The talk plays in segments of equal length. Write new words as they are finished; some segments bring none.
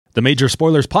The Major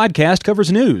Spoilers podcast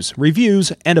covers news,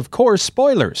 reviews, and of course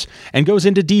spoilers, and goes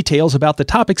into details about the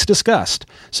topics discussed.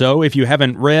 So if you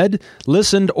haven't read,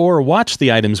 listened, or watched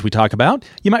the items we talk about,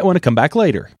 you might want to come back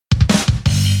later.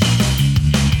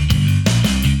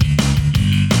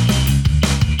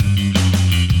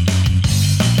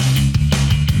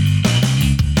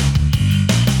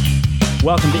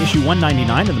 Welcome to issue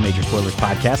 199 of the Major Spoilers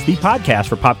podcast, the podcast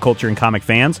for pop culture and comic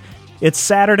fans. It's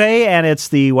Saturday, and it's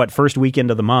the, first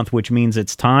weekend of the month, which means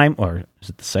it's time, or is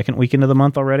it the second weekend of the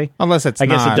month already? Unless it's I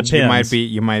guess it depends.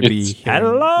 You might be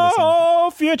Hello,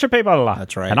 future people.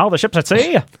 That's right. And all the ships at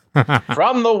sea.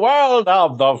 From the world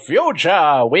of the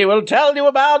future, we will tell you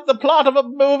about the plot of a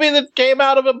movie that came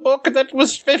out of a book that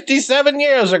was 57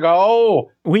 years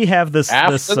ago. We have this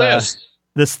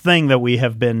thing that we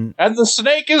have been... And the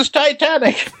snake is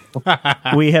Titanic.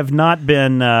 We have not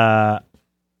been...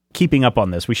 keeping up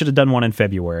on this. We should have done one in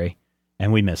February,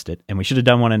 and we missed it. And we should have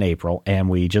done one in April, and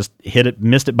we just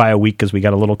missed it by a week because we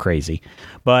got a little crazy.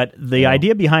 But the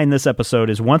idea behind this episode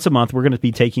is once a month, we're going to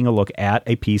be taking a look at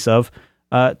a piece of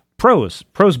prose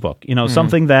book. You know,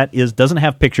 something that doesn't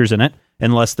have pictures in it,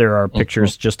 unless there are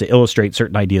pictures just to illustrate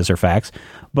certain ideas or facts.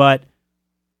 But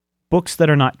books that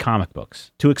are not comic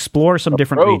books, to explore some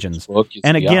different regions.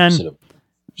 And again,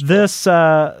 this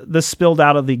spilled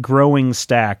out of the growing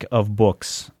stack of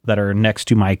books that are next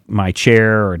to my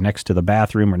chair or next to the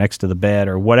bathroom or next to the bed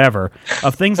or whatever,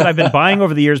 of things that I've been buying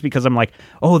over the years because I'm like,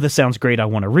 oh, this sounds great, I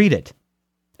want to read it.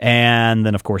 And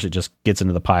then, of course, it just gets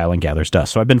into the pile and gathers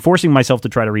dust. So I've been forcing myself to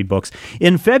try to read books.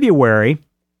 In February,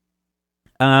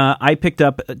 I picked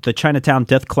up the Chinatown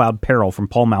Death Cloud Peril from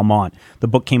Paul Malmont. The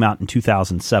book came out in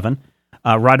 2007.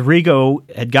 Rodrigo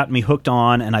had gotten me hooked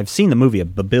on, and I've seen the movie a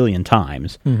billion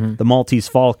times, the Maltese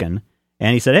Falcon,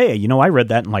 and he said, hey, you know, I read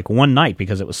that in like one night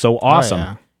because it was so awesome. Oh,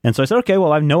 yeah. And so I said, okay,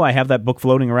 well, I know I have that book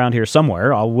floating around here somewhere.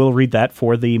 We'll read that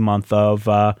for the month of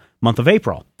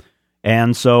April.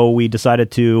 And so we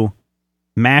decided to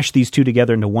mash these two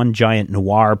together into one giant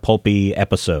noir pulpy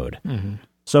episode.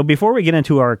 So before we get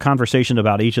into our conversation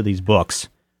about each of these books,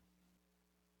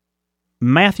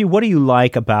 Matthew, what do you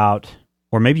like about...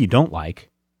 or maybe you don't like,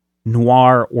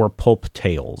 noir or pulp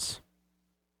tales?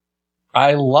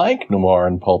 I like noir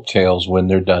and pulp tales when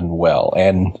they're done well.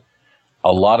 And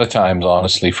a lot of times,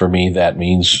 honestly, for me, that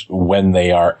means when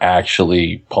they are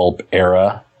actually pulp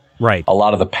era. Right. A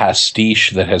lot of the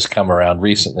pastiche that has come around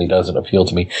recently doesn't appeal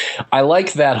to me. I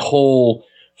like that whole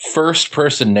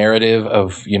first-person narrative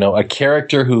of, you know, a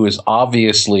character who is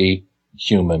obviously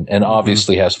human and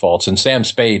obviously has faults. And Sam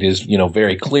Spade is, you know,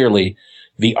 very clearly...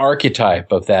 the archetype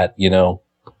of that, you know,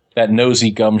 that nosy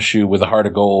gumshoe with a heart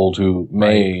of gold who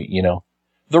may, you know,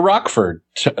 the Rockford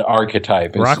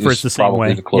archetype is the same probably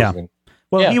way. the closing. Yeah.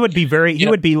 Well, he would be he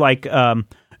would be like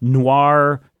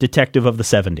noir detective of the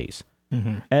 70s.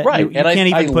 Right. And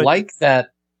I like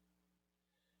that.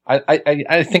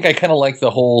 I think I kind of like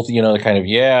the whole, you know, kind of,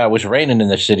 it was raining in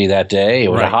the city that day. It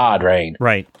was a hard rain.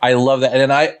 Right. I love that.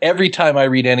 And every time I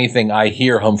read anything, I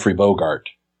hear Humphrey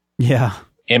Bogart. Yeah.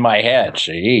 In my head,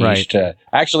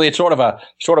 actually, it's sort of a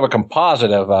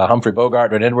composite of Humphrey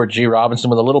Bogart and Edward G. Robinson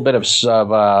with a little bit of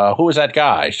who is that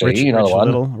guy?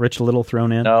 Rich Little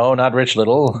thrown in. No, not Rich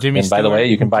Little. Jimmy and Stewart. By the way,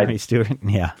 you can buy Jimmy Stewart.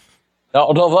 Yeah.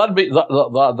 No, that'd be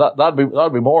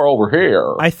more over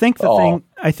here. I think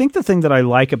the thing that I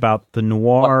like about the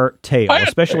noir tale,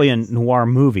 especially in noir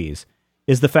movies,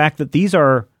 is the fact that these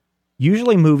are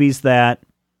usually movies that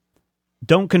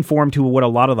don't conform to what a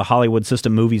lot of the Hollywood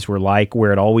system movies were like,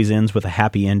 where it always ends with a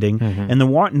happy ending. And the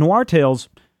noir tales,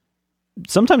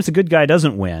 sometimes the good guy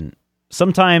doesn't win.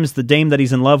 Sometimes the dame that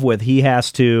he's in love with, he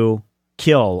has to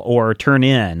kill or turn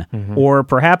in, or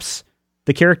perhaps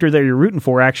the character that you're rooting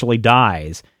for actually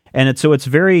dies. And it's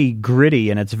very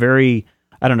gritty, and it's very,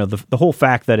 I don't know, the whole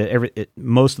fact that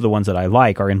most of the ones that I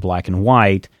like are in black and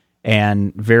white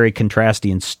and very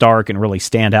contrasty and stark and really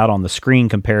stand out on the screen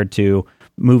compared to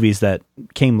movies that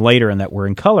came later and that were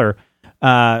in color,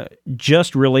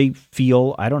 just really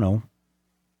feel, I don't know,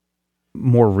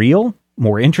 more real,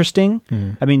 more interesting.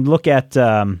 I mean, look at,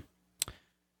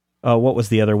 what was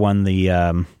the other one?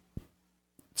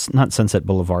 It's not Sunset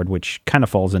Boulevard, which kind of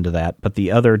falls into that, but the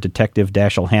other Detective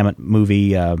Dashiell Hammett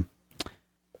movie,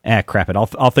 crap it,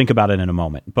 I'll think about it in a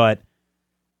moment. But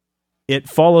it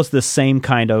follows the same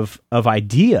kind of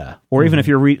idea, or even if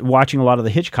you're watching a lot of the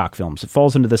Hitchcock films, it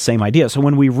falls into the same idea. So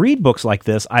when we read books like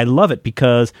this, I love it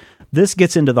because this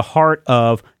gets into the heart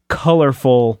of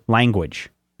colorful language.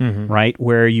 right?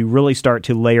 Where you really start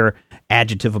to layer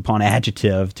adjective upon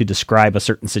adjective to describe a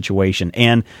certain situation.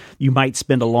 And you might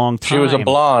spend a long time. She was a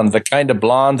blonde, the kind of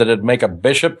blonde that'd make a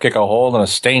bishop kick a hole in a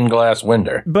stained glass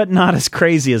window. But not as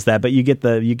crazy as that, but you get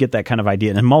that kind of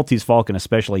idea. And in Maltese Falcon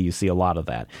especially, you see a lot of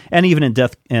that. And even in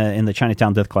in the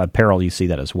Chinatown Death Cloud Peril, you see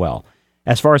that as well.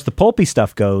 As far as the pulpy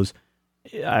stuff goes,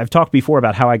 I've talked before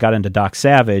about how I got into Doc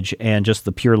Savage and just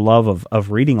the pure love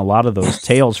of reading a lot of those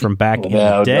tales from back in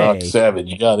the day. Doc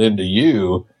Savage got into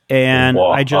you. And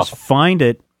I just find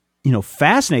it,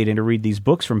 fascinating to read these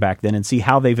books from back then and see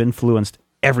how they've influenced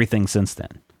everything since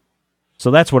then.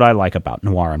 So that's what I like about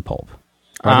noir and pulp.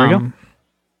 Rodrigo?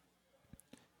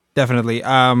 Definitely.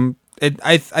 I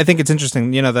think it's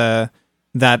interesting, the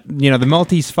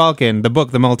Maltese Falcon, the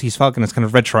book, The Maltese Falcon, is kind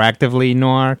of retroactively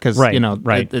noir because,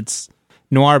 it's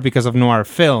noir because of noir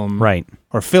film. Right.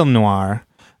 Or film noir.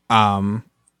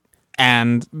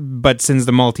 But since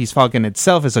the Maltese Falcon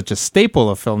itself is such a staple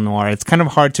of film noir, it's kind of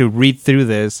hard to read through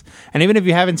this. And even if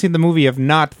you haven't seen the movie, of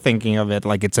not thinking of it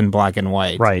like it's in black and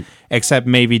white. Right. Except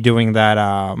maybe doing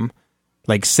that,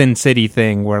 like Sin City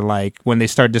thing where like when they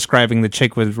start describing the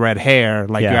chick with red hair,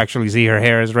 like you actually see her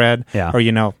hair is red. Yeah. Or,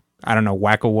 I don't know,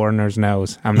 Wacko Warner's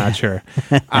nose. I'm not sure.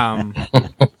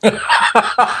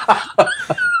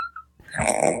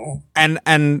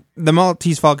 And the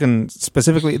Maltese Falcon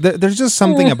specifically, there's just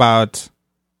something about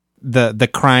the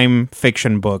crime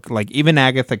fiction book, like even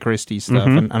Agatha Christie stuff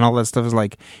and all that stuff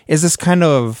is this kind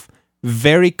of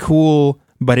very cool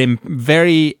but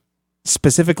very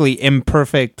specifically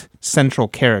imperfect central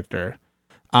character.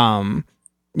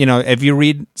 If you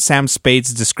read Sam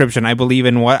Spade's description, I believe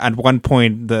at one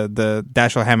point the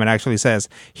Dashiell Hammett actually says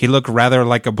he looked rather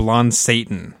like a blonde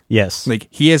Satan. Yes, like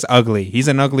he is ugly. He's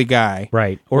an ugly guy,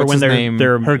 right? Or when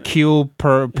they're Hercule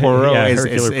Poirot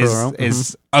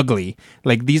is ugly.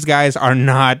 Like these guys are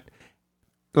not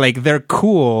like they're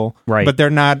cool, right? But they're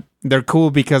not. They're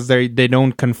cool because they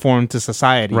don't conform to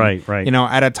society, right?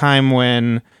 At a time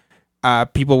when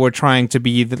people were trying to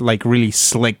be like really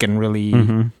slick and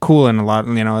really cool and a lot,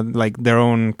 like their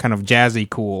own kind of jazzy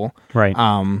cool. Right.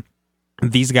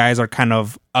 These guys are kind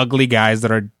of ugly guys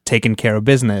that are taking care of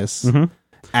business.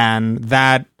 And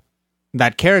that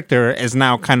character is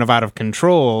now kind of out of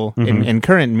control in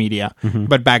current media.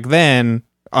 But back then,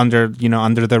 under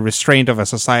the restraint of a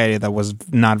society that was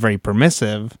not very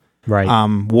permissive, right.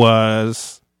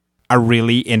 Was a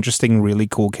really interesting, really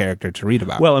cool character to read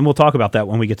about. Well, and we'll talk about that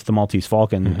when we get to the Maltese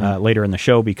Falcon later in the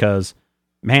show, because,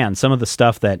 man, some of the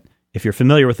stuff that, if you're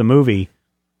familiar with the movie,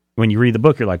 when you read the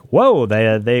book, you're like, whoa,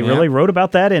 they really wrote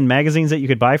about that in magazines that you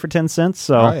could buy for 10 cents.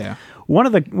 So one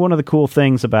of the cool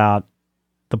things about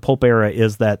the pulp era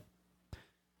is that,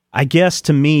 I guess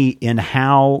to me, in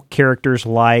how characters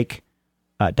like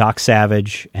Doc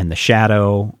Savage and the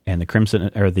Shadow and the Crimson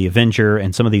or the Avenger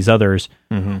and some of these others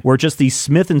were just these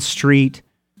Smith and Street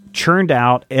churned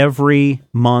out every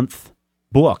month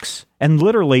books, and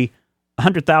literally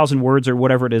 100,000 words or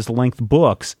whatever it is length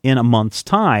books in a month's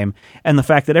time. And the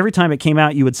fact that every time it came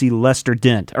out, you would see Lester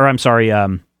Dent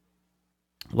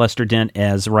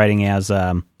as writing as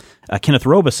Kenneth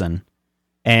Robeson,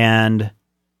 and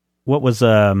what was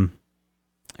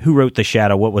who wrote The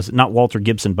Shadow? What was, not Walter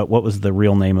Gibson, but what was the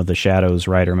real name of the Shadow's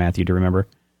writer, Matthew? Do you remember?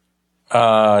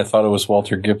 I thought it was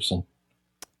Walter Gibson.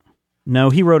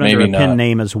 No, he wrote under a pen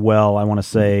name as well. I want to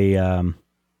say,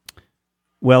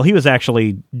 he was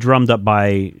actually drummed up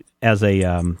by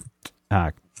Smith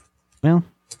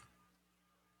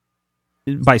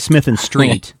and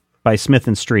Street. By Smith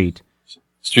and Street.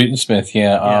 Street and Smith,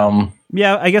 yeah.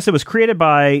 I guess it was created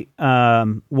by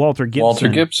Walter Gibson. Walter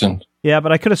Gibson. Yeah,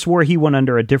 but I could have swore he went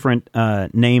under a different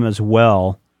name as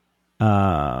well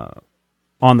on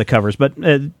the covers. But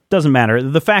it doesn't matter.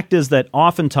 The fact is that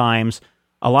oftentimes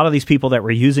a lot of these people that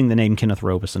were using the name Kenneth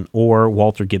Robeson or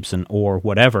Walter Gibson or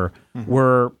whatever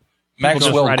were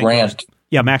Maxwell Grant.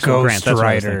 Maxwell Grant. That's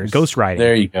writers. Ghost writing.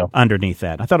 There you go. Underneath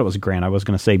that. I thought it was Grant. I was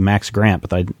going to say Max Grant,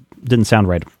 but I didn't sound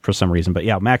right for some reason. But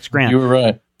yeah, Max Grant. You were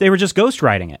right. They were just ghost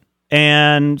writing it.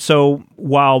 And so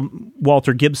while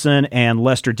Walter Gibson and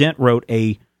Lester Dent wrote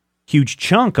a huge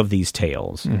chunk of these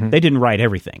tales, they didn't write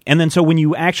everything. And then so when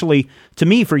you actually, to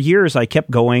me, for years, I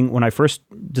kept going, when I first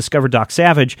discovered Doc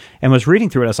Savage and was reading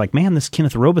through it, I was like, man, this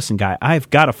Kenneth Robeson guy, I've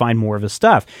got to find more of his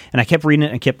stuff. And I kept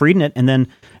reading it, and then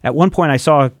at one point I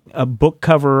saw a book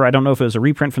cover, I don't know if it was a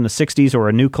reprint from the 60s or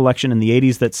a new collection in the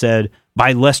 80s that said,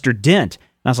 by Lester Dent.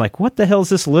 And I was like, what the hell is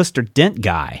this Lester Dent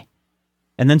guy?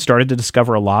 And then started to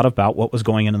discover a lot about what was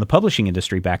going on in the publishing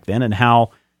industry back then and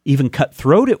how even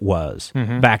cutthroat it was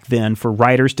back then for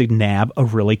writers to nab a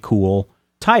really cool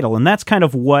title. And that's kind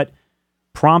of what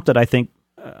prompted, I think,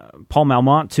 Paul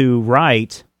Malmont to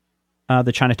write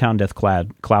the Chinatown Death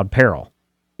Cloud Peril,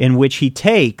 in which he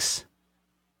takes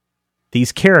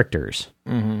these characters,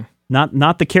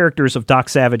 not the characters of Doc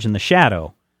Savage and the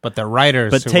Shadow, but the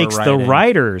writers, but takes the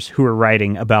writers who are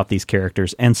writing about these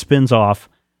characters and spins off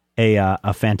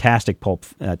a fantastic pulp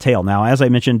tale. Now, as I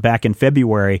mentioned back in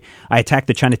February, I attacked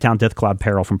the Chinatown Death Cloud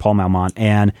Peril from Paul Malmont,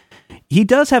 and he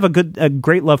does have a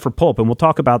great love for pulp, and we'll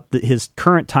talk about his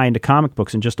current tie into comic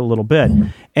books in just a little bit.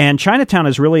 And Chinatown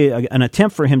is really an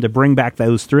attempt for him to bring back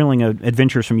those thrilling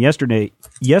adventures from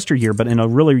yesteryear, but in a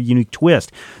really unique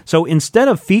twist. So instead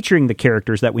of featuring the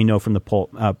characters that we know from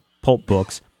the pulp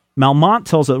books, Malmont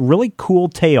tells a really cool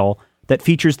tale that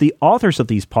features the authors of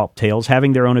these pulp tales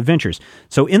having their own adventures.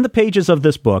 So in the pages of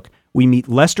this book, we meet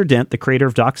Lester Dent, the creator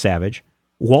of Doc Savage,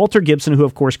 Walter Gibson, who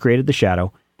of course created The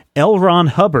Shadow. L. Ron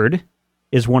Hubbard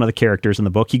is one of the characters in the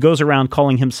book. He goes around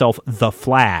calling himself The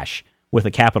Flash with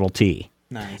a capital T.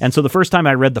 Nice. And so the first time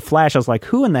I read The Flash, I was like,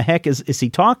 who in the heck is he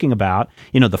talking about?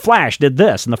 You know, The Flash did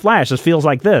this, and The Flash just feels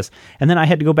like this. And then I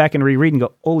had to go back and reread and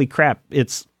go, holy crap,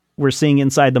 we're seeing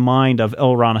inside the mind of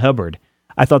L. Ron Hubbard.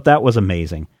 I thought that was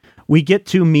amazing. We get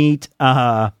to meet,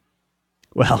 we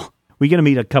get to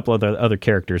meet a couple of other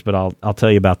characters, but I'll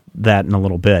tell you about that in a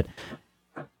little bit.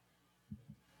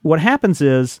 What happens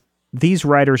is these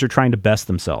writers are trying to best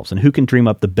themselves and who can dream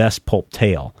up the best pulp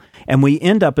tale. And we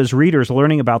end up as readers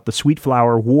learning about the Sweet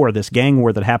Flower War, this gang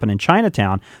war that happened in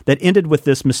Chinatown that ended with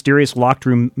this mysterious locked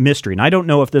room mystery. And I don't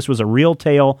know if this was a real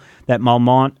tale that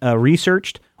Malmont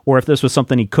researched or if this was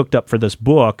something he cooked up for this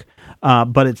book.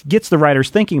 But it gets the writers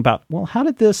thinking about, well, how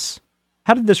did this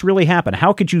really happen?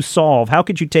 How could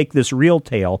you take this real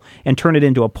tale and turn it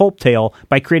into a pulp tale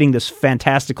by creating this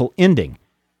fantastical ending?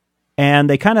 And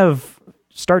they kind of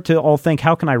start to all think,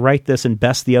 how can I write this and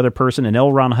best the other person? And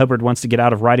L. Ron Hubbard wants to get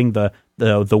out of writing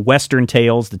the Western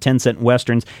tales, the 10-cent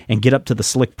Westerns, and get up to the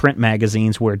slick print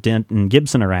magazines where Dent and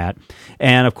Gibson are at.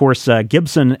 And of course,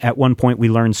 Gibson, at one point, we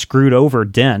learned, screwed over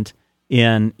Dent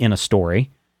in a story.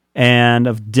 And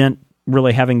of Dent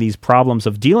really having these problems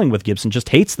of dealing with Gibson, just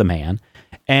hates the man,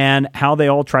 and how they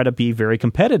all try to be very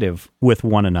competitive with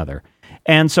one another.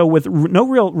 And so with no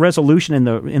real resolution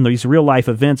in these real life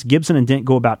events, Gibson and Dent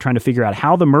go about trying to figure out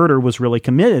how the murder was really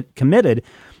committed.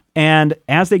 And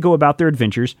as they go about their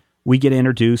adventures, we get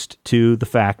introduced to the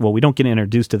fact, well, we don't get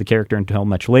introduced to the character until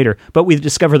much later, but we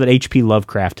discover that H.P.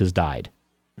 Lovecraft has died.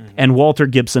 Mm-hmm. And Walter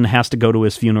Gibson has to go to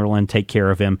his funeral and take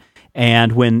care of him.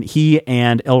 And when he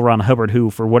and L. Ron Hubbard, who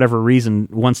for whatever reason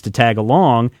wants to tag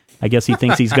along, I guess he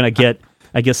thinks he's going to get,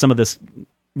 some of this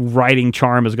writing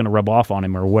charm is going to rub off on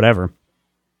him or whatever.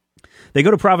 They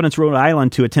go to Providence, Rhode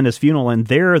Island to attend his funeral, and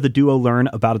there the duo learn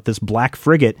about this black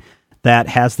frigate that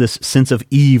has this sense of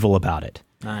evil about it.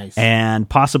 Nice. And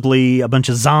possibly a bunch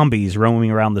of zombies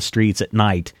roaming around the streets at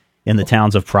night in the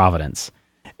towns of Providence.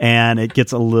 And it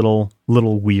gets a little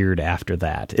weird after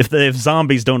that. If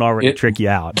zombies don't already trick you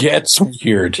out. It gets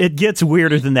weird. It gets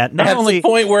weirder than that. Not only the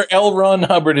point where L. Ron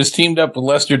Hubbard is teamed up with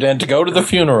Lester Dent to go to the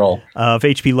funeral of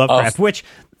H.P. Lovecraft, which...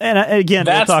 And again,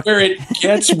 that's where it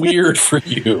gets weird for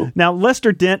you. Now,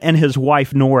 Lester Dent and his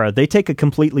wife, Nora, they take a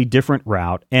completely different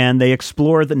route, and they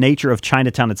explore the nature of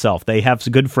Chinatown itself. They have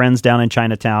some good friends down in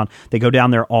Chinatown. They go down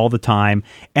there all the time.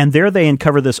 And there they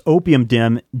uncover this opium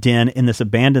den in this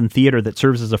abandoned theater that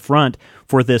serves as a front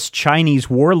for this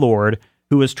Chinese warlord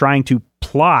who is trying to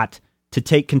plot to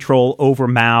take control over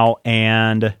Mao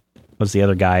and... what's the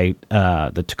other guy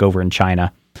that took over in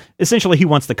China? Essentially, he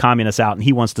wants the communists out, and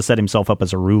he wants to set himself up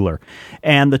as a ruler.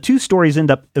 And the two stories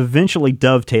end up eventually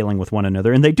dovetailing with one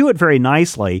another, and they do it very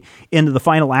nicely into the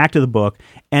final act of the book,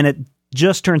 and it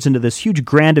just turns into this huge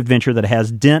grand adventure that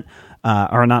has Gibson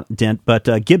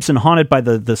haunted by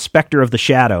the specter of the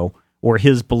Shadow, or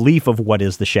his belief of what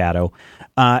is the Shadow.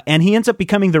 And he ends up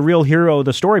becoming the real hero of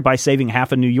the story by saving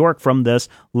half of New York from this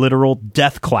literal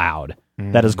death cloud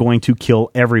that is going to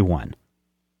kill everyone.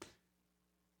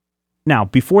 Now,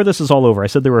 before this is all over, I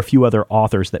said there were a few other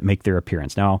authors that make their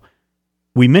appearance. Now,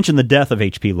 we mentioned the death of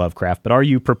H.P. Lovecraft, but are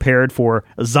you prepared for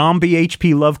zombie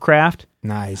H.P. Lovecraft?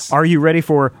 Nice. Are you ready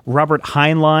for Robert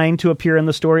Heinlein to appear in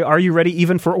the story? Are you ready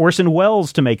even for Orson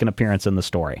Welles to make an appearance in the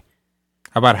story?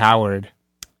 How about Howard?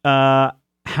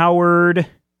 Howard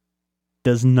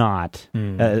does not,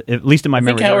 at least in my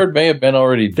memory. I think Howard may have been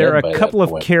already dead. There are a couple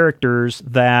of characters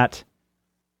that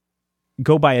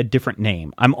go by a different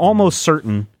name. I'm almost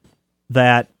certain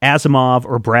that Asimov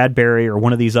or Bradbury or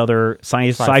one of these other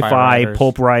sci-fi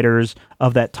pulp writers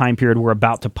of that time period were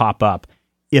about to pop up.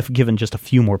 If given just a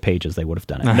few more pages, they would have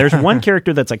done it. And there's one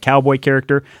character that's a cowboy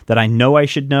character that I know I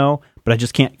should know, but I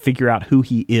just can't figure out who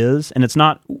he is. And it's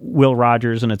not Will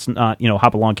Rogers, and it's not,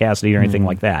 Hopalong Cassidy or anything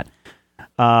like that.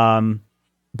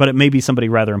 but it may be somebody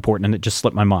rather important, and it just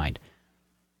slipped my mind.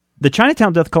 The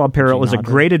Chinatown Death Cloud Peril is a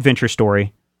great adventure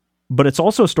story, but it's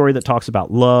also a story that talks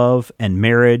about love and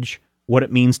marriage, what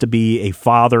it means to be a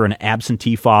father, an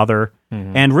absentee father,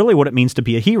 and really what it means to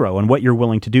be a hero and what you're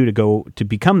willing to do to go to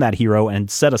become that hero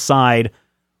and set aside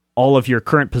all of your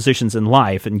current positions in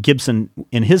life. And Gibson,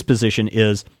 in his position,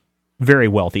 is very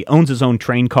wealthy, owns his own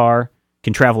train car,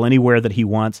 can travel anywhere that he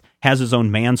wants, has his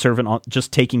own manservant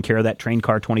just taking care of that train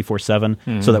car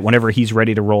 24/7 so that whenever he's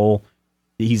ready to roll,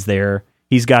 he's there.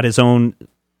 He's got his own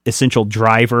essential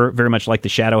driver, very much like the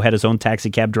Shadow had his own taxi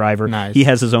cab driver. Nice. He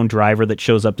has his own driver that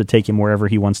shows up to take him wherever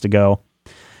he wants to go.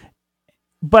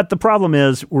 But the problem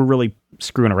is we're really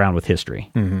screwing around with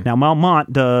history. Now,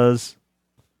 Malmont has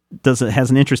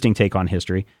an interesting take on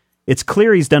history. It's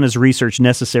clear he's done his research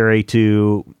necessary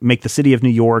to make the city of New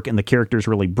York and the characters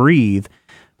really breathe,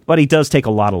 but he does take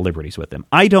a lot of liberties with them.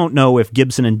 I don't know if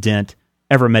Gibson and Dent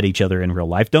ever met each other in real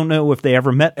life. Don't know if they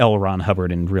ever met L. Ron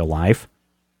Hubbard in real life.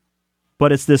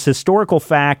 But it's this historical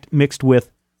fact mixed with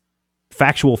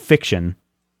factual fiction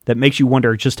that makes you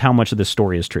wonder just how much of this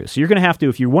story is true. So you're going to have to,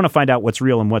 if you want to find out what's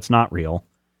real and what's not real,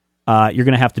 you're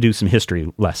going to have to do some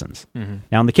history lessons.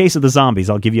 Now, in the case of the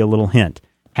zombies, I'll give you a little hint.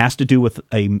 Has to do with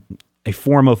a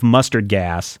form of mustard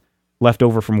gas left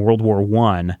over from World War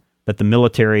I that the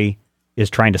military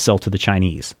is trying to sell to the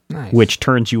Chinese, which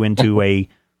turns you into a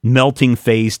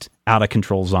melting-faced,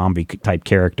 out-of-control zombie-type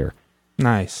character.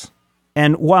 Nice.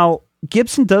 And while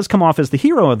Gibson does come off as the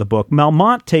hero of the book,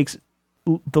 Malmont takes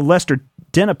the Lester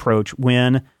Dent approach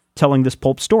when telling this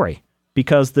pulp story,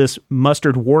 because this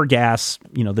mustard war gas,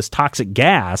 this toxic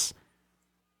gas,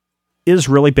 is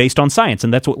really based on science,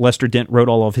 and that's what Lester Dent wrote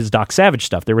all of his Doc Savage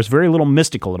stuff. There was very little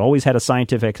mystical. It always had a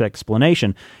scientific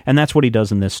explanation, and that's what he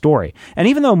does in this story. And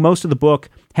even though most of the book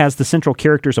has the central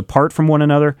characters apart from one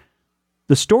another,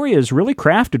 the story is really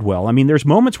crafted well. I mean, there's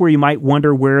moments where you might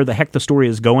wonder where the heck the story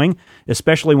is going,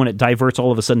 especially when it diverts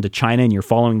all of a sudden to China and you're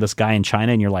following this guy in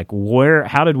China and you're like,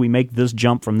 how did we make this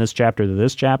jump from this chapter to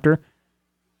this chapter?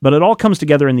 But it all comes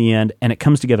together in the end, and it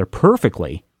comes together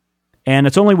perfectly. And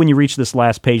it's only when you reach this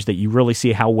last page that you really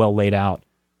see how well laid out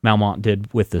Malmont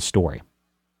did with this story.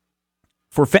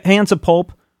 For fans of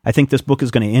pulp, I think this book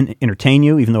is going to entertain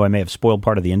you, even though I may have spoiled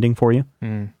part of the ending for you.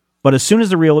 But as soon as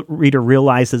the reader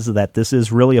realizes that this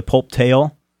is really a pulp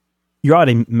tale, you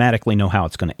automatically know how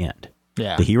it's going to end.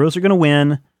 Yeah. The heroes are going to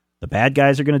win, the bad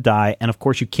guys are going to die, and of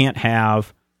course you can't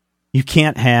have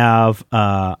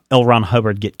L. Ron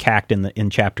Hubbard get cacked in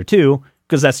chapter 2,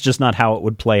 because that's just not how it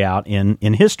would play out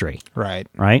in history. Right.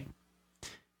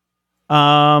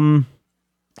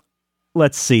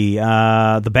 Let's see.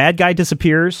 The bad guy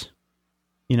disappears.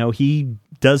 He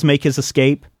does make his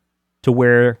escape to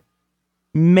where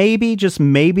maybe, just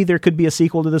maybe, there could be a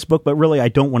sequel to this book, but really I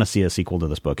don't want to see a sequel to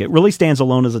this book. It really stands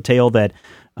alone as a tale that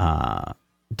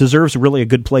deserves really a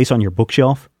good place on your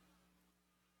bookshelf.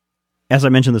 As I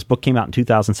mentioned, this book came out in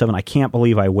 2007. I can't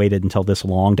believe I waited until this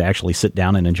long to actually sit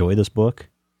down and enjoy this book.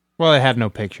 Well, it had no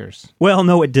pictures. Well,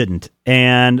 no, it didn't.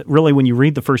 And really, when you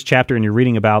read the first chapter and you're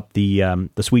reading about the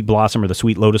Sweet Blossom or the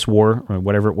Sweet Lotus War or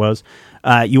whatever it was,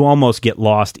 you almost get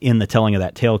lost in the telling of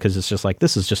that tale, because it's just like,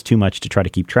 this is just too much to try to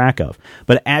keep track of.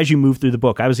 But as you move through the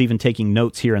book, I was even taking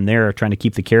notes here and there, trying to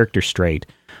keep the characters straight.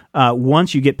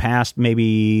 Once you get past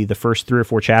maybe the first 3 or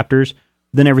 4 chapters,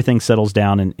 then everything settles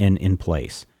down in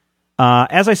place.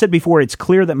 As I said before, it's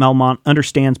clear that Malmont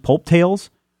understands pulp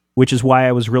tales, which is why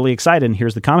I was really excited, and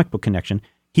here's the comic book connection.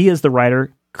 He is the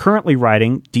writer currently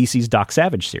writing DC's Doc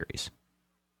Savage series,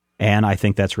 and I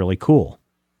think that's really cool.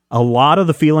 A lot of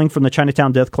the feeling from the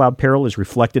Chinatown Death Cloud Peril is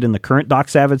reflected in the current Doc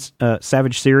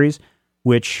Savage series,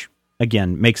 which,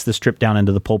 again, makes this trip down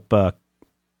into the pulp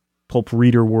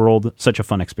reader world such a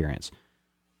fun experience.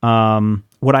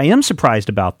 What I am surprised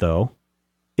about, though,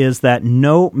 is that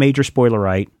no major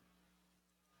spoilerites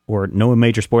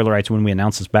when we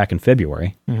announced this back in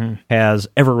February, has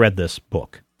ever read this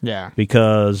book. Yeah.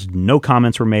 Because no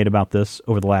comments were made about this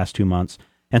over the last 2 months.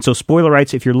 And so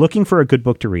spoilerites, if you're looking for a good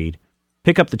book to read,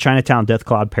 pick up the Chinatown Death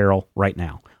Cloud Peril right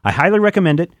now. I highly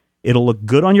recommend it. It'll look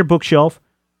good on your bookshelf.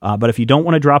 But if you don't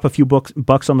want to drop a few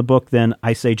bucks on the book, then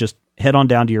I say just head on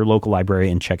down to your local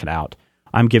library and check it out.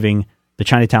 I'm giving the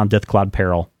Chinatown Death Cloud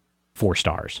Peril 4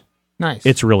 stars. Nice.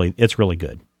 It's really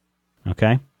good.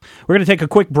 Okay? We're going to take a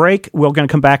quick break. We're going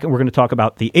to come back and we're going to talk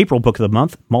about the April book of the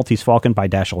month, Maltese Falcon by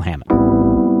Dashiell Hammett.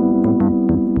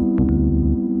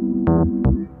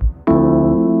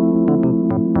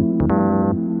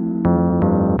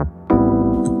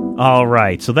 All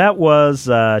right, so that was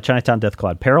Chinatown Death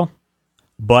Cloud Peril,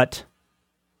 but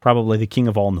probably the king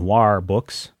of all noir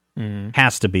books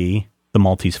has to be the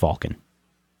Maltese Falcon.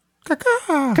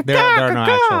 There are no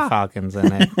actual falcons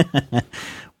in it.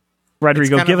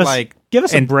 Rodrigo, give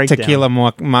us a breakdown. Tequila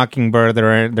Mockingbird,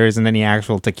 there isn't any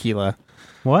actual tequila.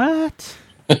 What?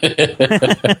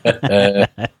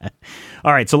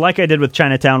 All right, so like I did with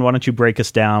Chinatown, why don't you break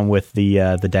us down with the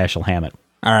Dashiell Hammett?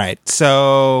 All right,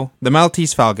 so the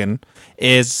Maltese Falcon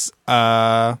is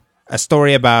a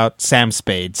story about Sam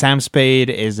Spade. Sam Spade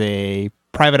is a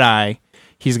private eye.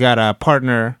 He's got a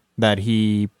partner that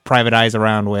he private eyes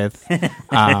around with,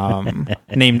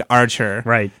 named Archer.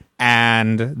 Right.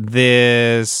 And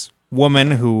this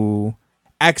woman who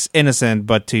acts innocent,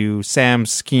 but to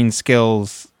Sam's keen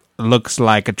skills looks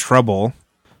like a trouble,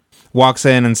 walks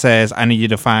in and says, "I need you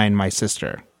to find my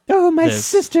sister." Oh, my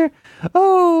sister.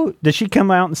 Oh, does she come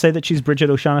out and say that she's Bridget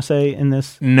O'Shaughnessy in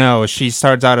this? No, she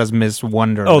starts out as Miss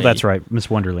Wonderly. Oh, that's right, Miss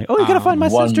Wonderly. Oh, you gotta find my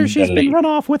sister. She's been run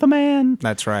off with a man.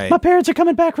 That's right. My parents are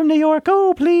coming back from New York.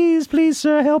 Oh, please, please,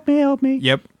 sir, help me.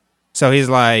 Yep. So he's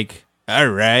like, all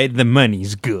right, the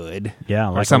money's good. Yeah,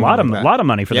 like a lot of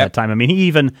money for that time. I mean, he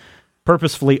even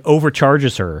purposefully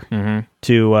overcharges her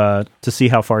to see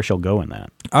how far she'll go in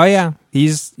that. Oh, yeah.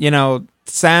 He's,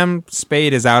 Sam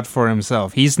Spade is out for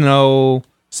himself. He's no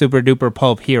super duper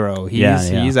pulp hero.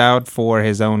 He's out for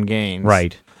his own gains.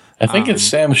 Right. I think it's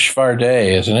Sam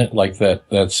Schwarday, isn't it? Like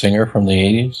that singer from the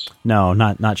 80s? No,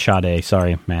 not Sade.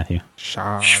 Sorry, Matthew.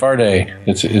 Schwarday.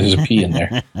 There's a P in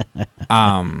there.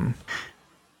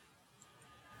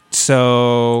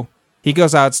 So he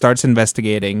goes out, starts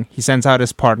investigating. He sends out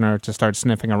his partner to start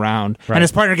sniffing around, and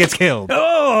his partner gets killed.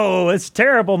 Oh, it's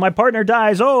terrible. My partner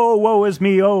dies. Oh, woe is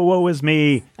me. Oh, woe is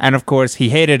me. And of course, he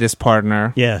hated his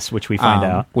partner. Yes, which we find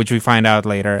out. Which we find out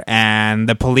later. And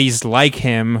the police like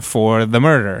him for the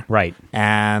murder. Right.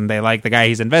 And they like the guy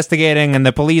he's investigating, and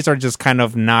the police are just kind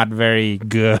of not very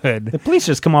good. The police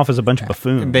just come off as a bunch of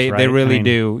buffoons. They really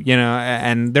do,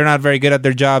 and they're not very good at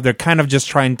their job. They're kind of just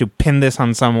trying to pin this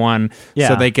on someone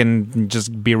so they can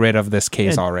just be rid of this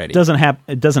case already.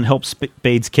 It doesn't help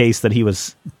Spade's case that he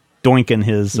was doinking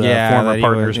his former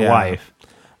partner's wife.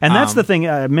 And that's the thing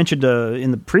I mentioned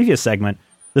in the previous segment,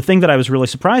 the thing that I was really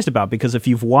surprised about, because if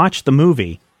you've watched the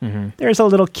movie, there's a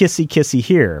little kissy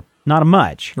here. Not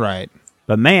much. Right.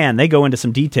 But man, they go into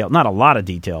some detail. Not a lot of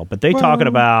detail, but they talking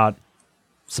about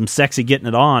some sexy getting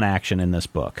it on action in this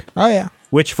book. Oh, yeah.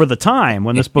 Which for the time,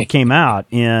 when this book came out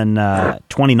in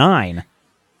 29...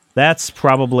 That's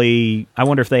probably, I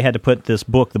wonder if they had to put this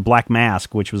book, The Black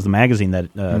Mask, which was the magazine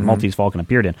that Maltese Falcon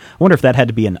appeared in. I wonder if that had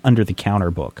to be an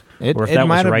under-the-counter book. Or if that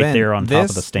was right there on top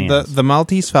of the stands. The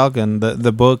Maltese Falcon,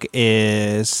 the book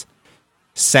is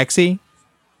sexy.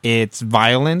 It's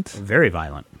violent. Very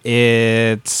violent.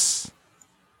 It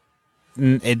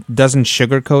doesn't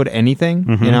sugarcoat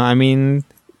anything.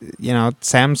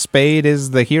 Sam Spade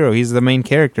is the hero. He's the main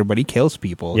character, but he kills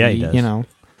people. Yeah, he does.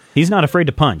 He's not afraid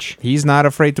to punch. He's not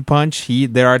afraid to punch.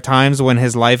 There are times when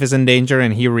his life is in danger,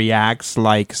 and he reacts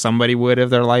like somebody would if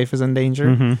their life is in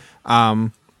danger.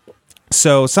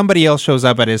 So somebody else shows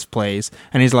up at his place,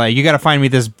 and he's like, "You got to find me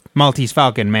this Maltese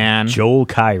Falcon, man." Joel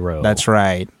Cairo. That's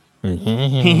right. Which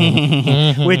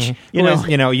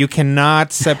you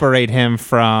cannot separate him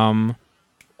from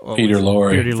Peter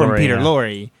Lorre. Peter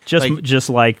Lorre. Just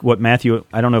like what Matthew,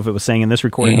 I don't know if it was saying in this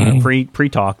recording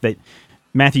pre-talk, that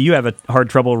Matthew, you have a hard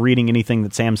trouble reading anything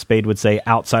that Sam Spade would say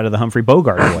outside of the Humphrey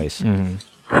Bogart voice.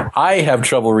 I have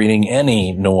trouble reading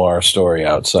any noir story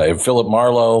outside. Philip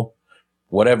Marlowe,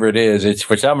 whatever it is, it's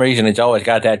for some reason it's always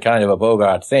got that kind of a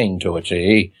Bogart thing to it,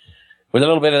 see? With a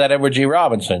little bit of that Edward G.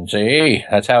 Robinson, see?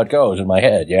 That's how it goes in my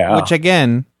head, yeah. Which,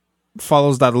 again,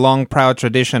 follows that long, proud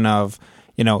tradition of,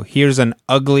 here's an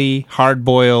ugly,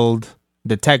 hard-boiled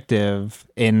detective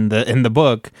in the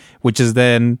book, which is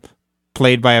then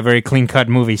played by a very clean-cut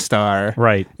movie star,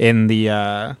 right? In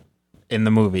the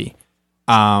movie.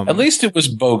 At least it was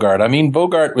Bogart. I mean,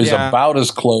 Bogart was about as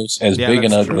close as Big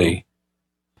and Ugly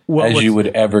as you would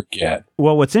ever get.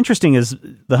 Well, what's interesting is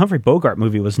the Humphrey Bogart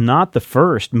movie was not the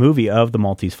first movie of the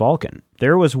Maltese Falcon.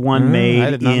 There was one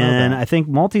made in, I think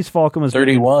Maltese Falcon was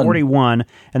 41,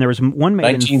 and there was one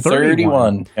made 1931.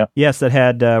 in 1931. Yes, that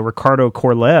had Ricardo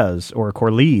Cortez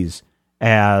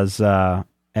as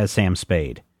Sam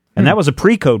Spade. And that was a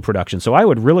pre-code production, so I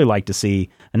would really like to see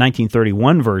a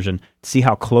 1931 version to see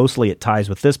how closely it ties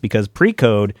with this, because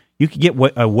pre-code, you could get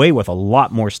away with a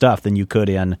lot more stuff than you could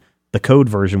in the code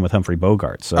version with Humphrey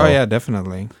Bogart. So, oh, yeah,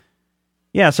 definitely.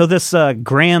 Yeah, so this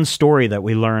grand story that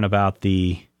we learn about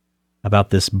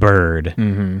this bird,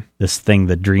 this thing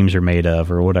that dreams are made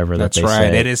of, or whatever that they say. That's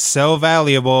right. It is so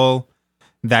valuable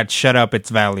that shut up, it's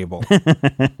valuable.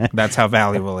 That's how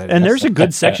valuable it is. And there's a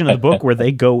good section of the book where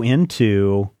they go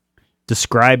into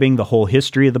describing the whole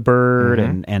history of the bird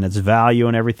and its value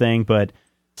and everything, but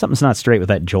something's not straight with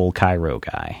that Joel Cairo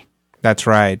guy. That's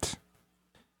right.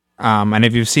 And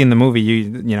if you've seen the movie,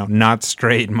 you know, not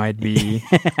straight might be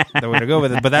the way to go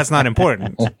with it, but that's not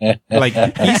important. Like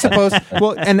he's supposed,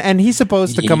 and he's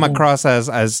supposed to come across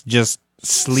as just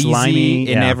sleazy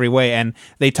slimy, in every way, and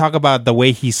they talk about the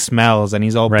way he smells, and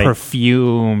he's all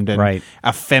perfumed and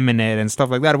effeminate and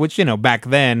stuff like that, which, you know, back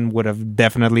then would have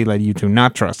definitely led you to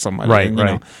not trust somebody. Right, and, you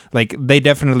know, like they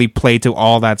definitely play to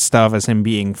all that stuff as him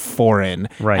being foreign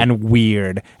and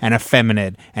weird and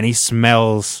effeminate, and he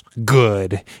smells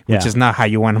good, which is not how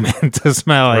you want a man to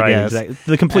smell. I guess exactly.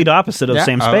 The complete opposite of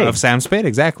Sam Spade. Of Sam Spade,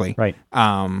 exactly. Right.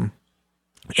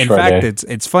 In fact,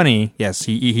 it's funny. Yes,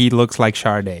 he looks like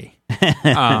Sade.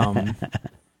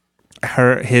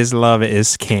 His love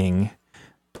is king.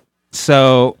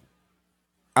 So,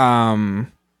 we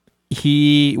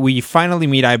finally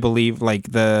meet, I believe,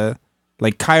 like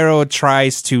Cairo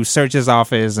tries to search his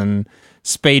office and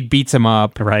Spade beats him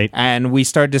up. Right. And we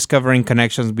start discovering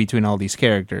connections between all these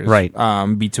characters. Right.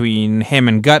 Between him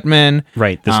and Gutman.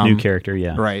 Right. This new character,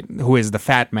 yeah. Right. Who is the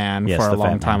fat man for a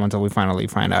long time until we finally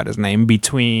find out his name.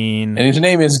 And his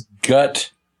name is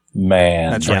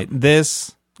Gutman. That's right.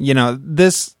 This, you know,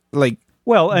 this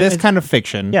kind of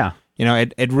fiction. Yeah. You know,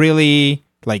 it really,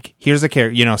 like, here's a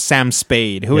character, you know, Sam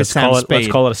Spade. Who is Sam Spade? Let's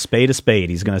call it a spade.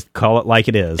 He's going to call it like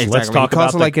it is. Exactly. Let's talk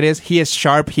about it like it is. He is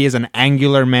sharp. He is an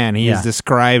angular man. He is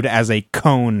described as a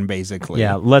cone, basically.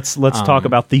 Yeah, let's talk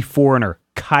about the foreigner,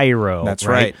 Cairo. That's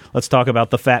right. Let's talk about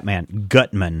the fat man,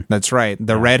 Gutman. That's right.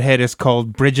 The redhead is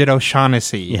called Bridget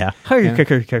O'Shaughnessy. Yeah.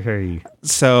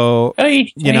 So,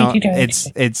 you know,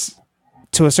 it's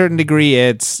to a certain degree,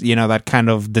 it's, you know, that kind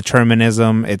of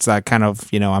determinism. It's that kind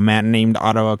of, you know, a man named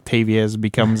Otto Octavius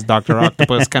becomes Dr.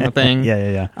 Octopus kind of thing.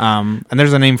 Yeah. And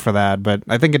there's a name for that, but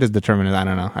I think it is determinism. I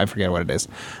don't know. I forget what it is.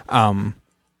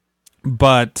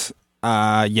 But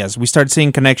yes, we start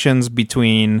seeing connections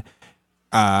between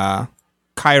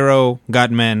Cairo,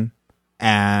 Gutman,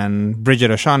 and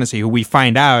Bridget O'Shaughnessy, who we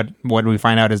find out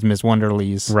is Miss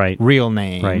Wonderly's real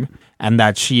name, and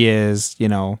that she is, you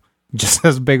know, just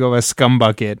as big of a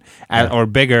scumbucket or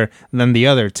bigger than the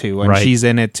other two, and she's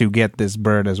in it to get this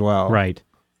bird as well. Right.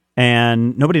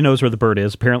 And nobody knows where the bird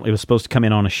is. Apparently it was supposed to come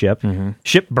in on a ship.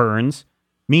 Ship burns.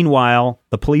 Meanwhile,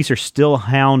 the police are still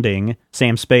hounding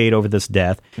Sam Spade over this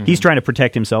death. He's trying to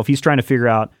protect himself. He's trying to figure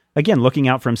out, again, looking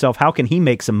out for himself, how can he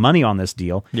make some money on this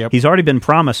deal? He's already been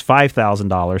promised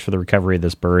 $5,000 for the recovery of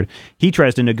this bird. He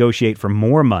tries to negotiate for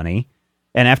more money.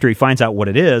 And after he finds out what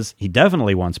it is, he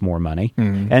definitely wants more money.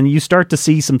 And you start to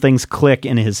see some things click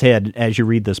in his head as you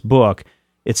read this book.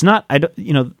 It's not,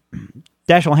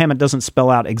 Dashiell Hammett doesn't spell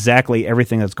out exactly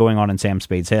everything that's going on in Sam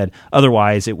Spade's head.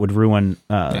 Otherwise, it would ruin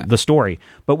the story.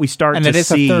 But we start to see... And it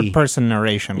is a third-person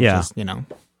narration, which is, you know...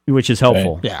 Which is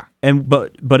helpful. Yeah.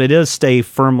 But it does stay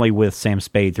firmly with Sam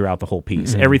Spade throughout the whole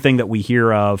piece. Everything that we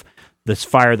hear of, this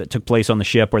fire that took place on the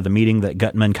ship, or the meeting that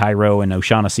Gutman, Cairo, and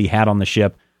O'Shaughnessy had on the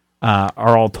ship,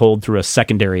 are all told through a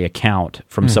secondary account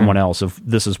from someone else of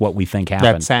this is what we think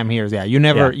happened. That Sam hears, You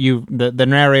never, the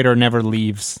narrator never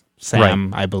leaves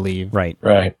Sam, I believe. Right.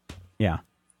 Yeah.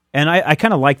 And I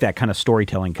kind of like that kind of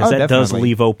storytelling, because that does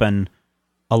leave open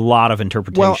a lot of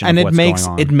interpretation of what's going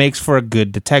on. It makes for a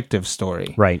good detective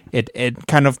story. Right. It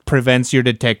kind of prevents your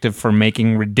detective from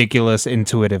making ridiculous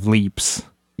intuitive leaps.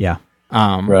 Yeah.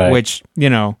 Which,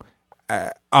 you know,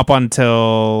 up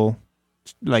until...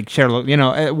 like Sherlock, you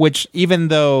know, which even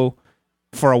though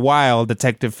for a while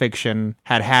detective fiction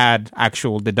had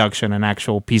actual deduction and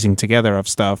actual piecing together of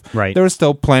stuff, there was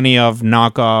still plenty of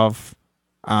knockoff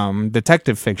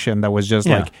detective fiction that was just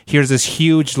like, here's this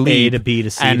huge leap, A to B to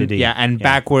C to D. And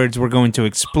backwards we're going to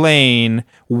explain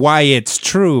why it's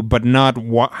true, but not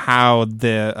how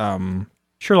the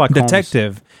Sherlock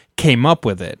detective Holmes came up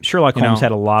with it. Sherlock Holmes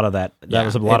had a lot of that. That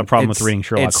was a lot of problem with reading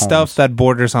Sherlock Holmes. It's stuff that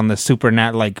borders on the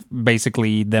supernatural, like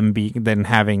basically them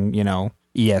having, you know,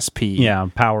 ESP. Yeah,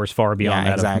 powers far beyond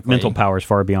that. Exactly. Mental powers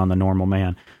far beyond the normal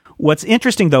man. What's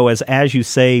interesting, though, is as you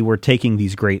say, we're taking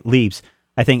these great leaps.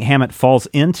 I think Hammett falls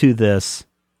into this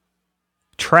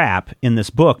trap in this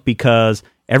book because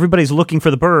everybody's looking for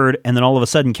the bird, and then all of a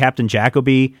sudden Captain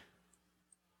Jacoby,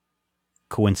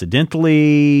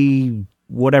 coincidentally...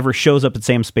 whatever, shows up at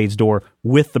Sam Spade's door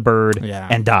with the bird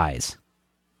and dies.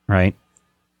 Right?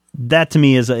 That to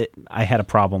me is I had a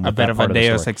problem with a bit of a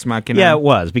Deus Ex Machina. Yeah, it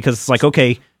was, because it's like,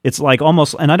 okay, it's like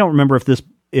almost, and I don't remember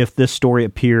if this story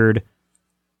appeared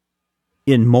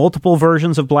in multiple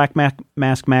versions of Black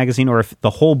Mask magazine, or if the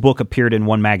whole book appeared in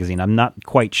one magazine. I'm not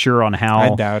quite sure on how.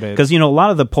 I doubt it. Because, a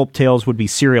lot of the pulp tales would be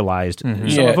serialized. Mm-hmm.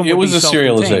 Some of them it would was be a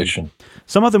self-contained. serialization.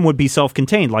 Some of them would be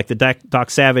self-contained, like the Doc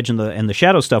Savage and the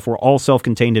Shadow stuff were all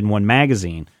self-contained in one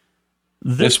magazine.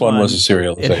 This one was a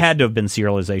serialization. It had to have been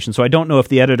serialization. So I don't know if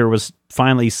the editor was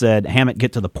finally said, Hammett,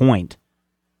 get to the point.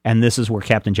 And this is where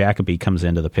Captain Jacoby comes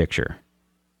into the picture.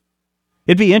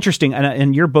 It'd be interesting.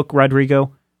 In your book,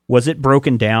 Rodrigo, was it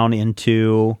broken down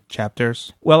into...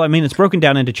 chapters? Well, I mean, it's broken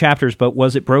down into chapters, but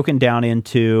was it broken down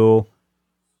into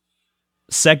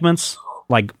segments,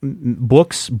 like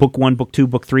books, book 1, book 2,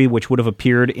 book 3, which would have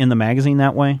appeared in the magazine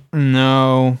that way?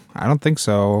 No, I don't think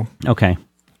so. Okay.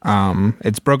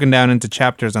 It's broken down into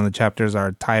chapters, and the chapters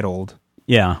are titled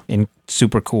in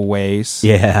super cool ways.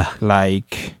 Yeah.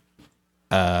 Like...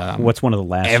 what's one of the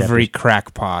last Every chapters?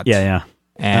 Crackpot. Yeah.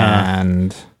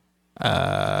 And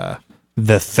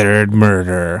The Third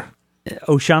Murder.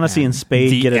 O'Shaughnessy and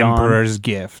Spade get it on. The Emperor's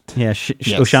Gift. Yeah,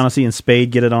 Yes. O'Shaughnessy and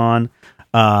Spade get it on.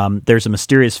 There's a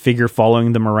mysterious figure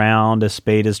following them around as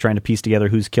Spade is trying to piece together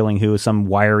who's killing who, some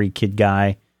wiry kid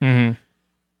guy. Mm-hmm.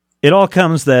 It all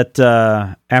comes that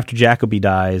after Jacoby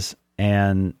dies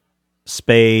and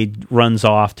Spade runs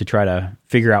off to try to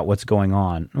figure out what's going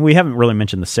on. We haven't really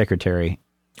mentioned the secretary,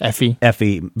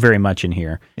 Effie, very much in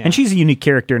here. Yeah. And she's a unique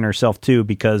character in herself, too,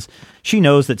 because she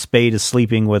knows that Spade is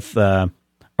sleeping with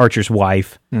Archer's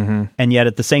wife, and yet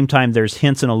at the same time there's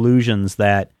hints and allusions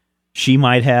that she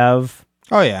might have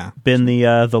been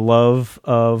the love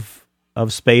of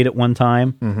Spade at one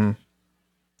time. Mm-hmm.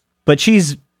 But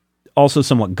she's also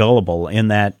somewhat gullible in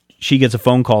that she gets a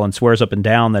phone call and swears up and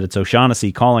down that it's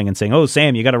O'Shaughnessy calling and saying, "Oh,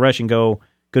 Sam, you got to rush and go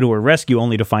to her rescue,"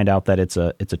 only to find out that it's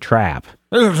a trap.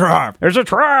 There's a trap. There's a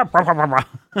trap.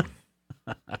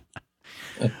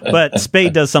 But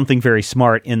Spade does something very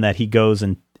smart in that he goes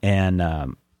and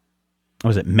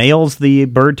mails the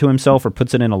bird to himself or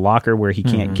puts it in a locker where he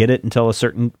can't get it until a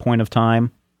certain point of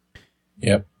time.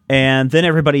 Yep. And then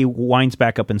everybody winds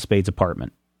back up in Spade's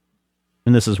apartment.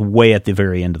 And this is way at the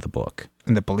very end of the book.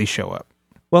 And the police show up.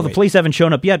 Well, the police haven't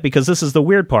shown up yet because this is the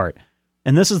weird part.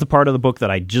 And this is the part of the book that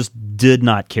I just did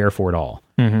not care for at all.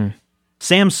 Mm-hmm.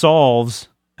 Sam solves,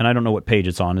 and I don't know what page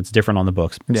it's on. It's different on the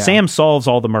books. Yeah. Sam solves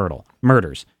all the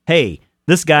murders. Hey,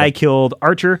 this guy killed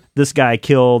Archer. This guy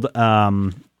killed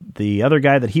the other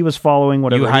guy that he was following.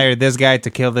 Whatever. You hired this guy to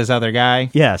kill this other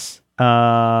guy? Yes.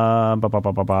 Floyd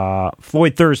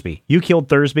Thursby. You killed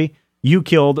Thursby. You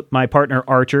killed my partner,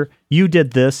 Archer. You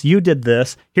did this. You did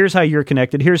this. Here's how you're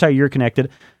connected. Here's how you're connected.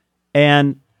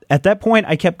 And at that point,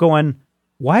 I kept going,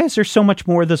 why is there so much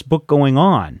more of this book going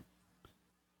on?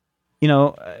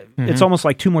 It's almost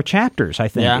like 2 more chapters, I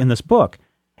think, in this book.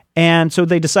 And so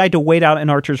they decide to wait out in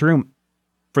Archer's room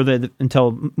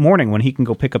until morning when he can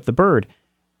go pick up the bird.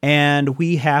 And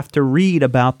we have to read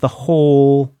about the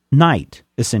whole night,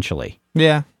 essentially.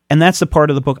 Yeah. And that's the part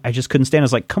of the book I just couldn't stand. I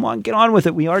was like, come on, get on with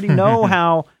it. We already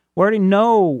know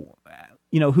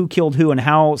who killed who and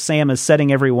how Sam is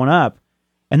setting everyone up.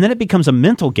 And then it becomes a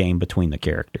mental game between the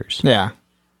characters. Yeah.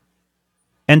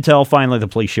 Until finally the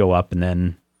police show up, and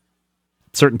then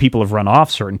certain people have run off,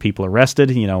 certain people arrested.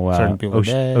 Certain people are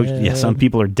dead. Some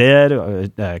people are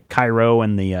dead. Cairo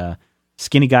and the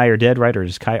skinny guy are dead, right? Or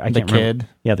just I can't remember.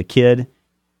 Yeah, the kid.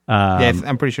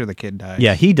 I'm pretty sure the kid dies.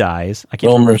 Yeah, he dies.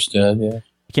 Wilmer's dead, yeah.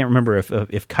 I can't remember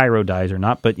if Cairo dies or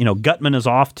not, but Gutman is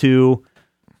off to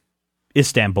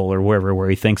Istanbul or wherever where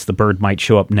he thinks the bird might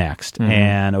show up next,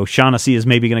 and O'Shaughnessy is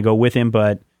maybe going to go with him,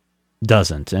 but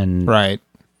doesn't. And right,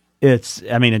 it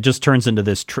just turns into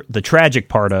this. The tragic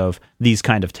part of these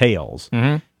kind of tales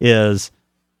is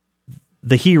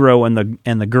the hero and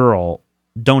the girl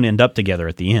don't end up together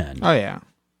at the end. Oh yeah,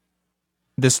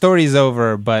 the story's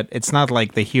over, but it's not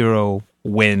like the hero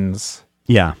wins.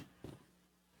 Yeah.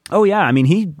 Oh, yeah. I mean,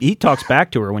 he talks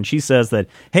back to her when she says that,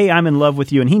 hey, I'm in love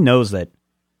with you, and he knows that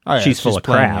she's full of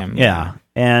crap. Him, yeah.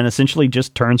 And essentially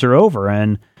just turns her over,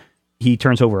 and he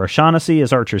turns over O'Shaughnessy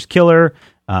as Archer's killer.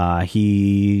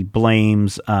 He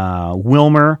blames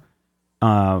Wilmer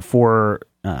for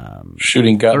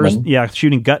shooting Gutman.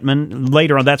 Shooting Gutman.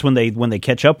 Later on, that's when they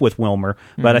catch up with Wilmer.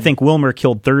 But I think Wilmer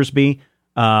killed Thursby.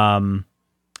 And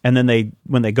then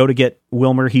when they go to get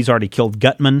Wilmer, he's already killed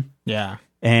Gutman. Yeah.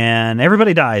 And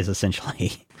everybody dies,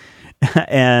 essentially.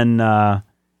 And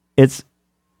it's,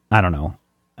 I don't know.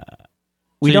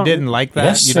 You didn't like that?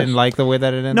 Yes. You didn't like the way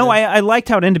that it ended? No, I liked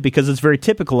how it ended because it's very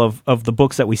typical of the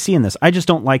books that we see in this. I just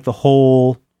don't like the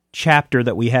whole chapter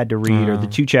that we had to read or the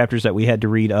 2 chapters that we had to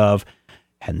read of,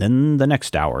 and then the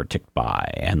next hour ticked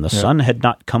by, and the sun had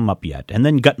not come up yet. And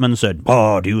then Gutman said,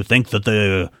 do you think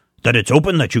that it's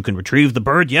open, that you can retrieve the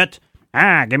bird yet?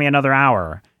 give me another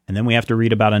hour. And then we have to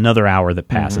read about another hour that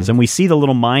passes. And we see the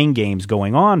little mind games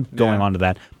going on to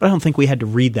that. But I don't think we had to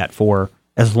read that for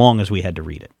as long as we had to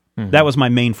read it. That was my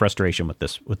main frustration with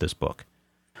this book.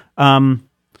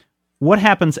 What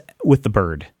happens with the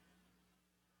bird?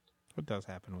 What does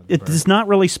happen with the bird? It is not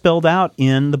really spelled out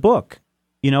in the book.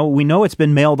 We know it's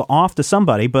been mailed off to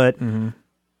somebody, but,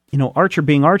 Archer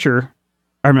being Archer,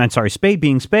 Spade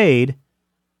being Spade,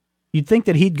 you'd think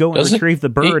that he'd go and retrieve the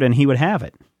bird and he would have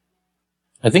it.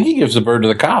 I think he gives the bird to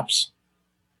the cops.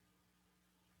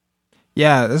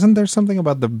 Yeah, isn't there something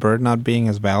about the bird not being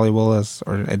as valuable as,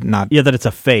 or not? Yeah, that it's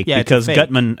a fake, because it's a fake.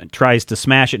 Gutman tries to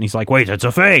smash it, and he's like, wait, it's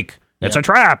a fake. It's a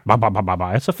trap. Bah, bah, bah, bah,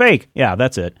 bah. It's a fake. Yeah,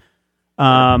 that's it.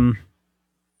 But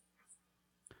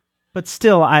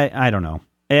still, I don't know.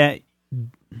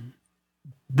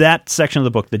 That section of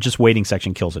the book, the just waiting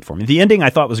section, kills it for me. The ending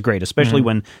I thought was great, especially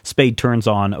when Spade turns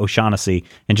on O'Shaughnessy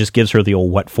and just gives her the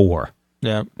old what for.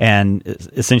 Yeah. And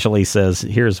essentially says,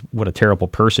 here's what a terrible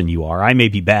person you are. I may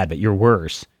be bad, but you're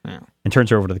worse. Yeah. And turns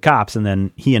her over to the cops, and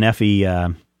then he and Effie,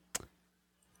 I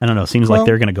don't know, seems like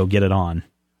they're going to go get it on.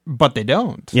 But they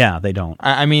don't. Yeah, they don't.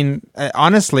 I mean,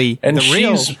 honestly, and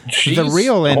the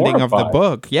real ending of the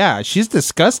book, she's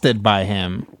disgusted by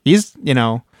him. He's,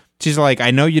 she's like, I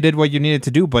know you did what you needed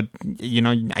to do, but,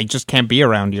 I just can't be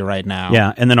around you right now.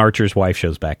 Yeah, and then Archer's wife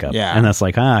shows back up. Yeah. And that's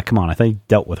like, come on, I thought you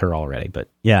dealt with her already. But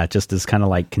yeah, it just is kind of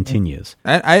like continues.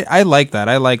 I like that.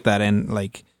 I like that. And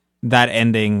like that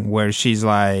ending where she's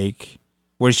like,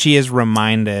 where she is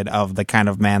reminded of the kind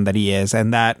of man that he is,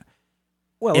 and that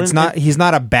he's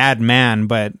not a bad man,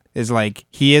 but is like,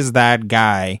 he is that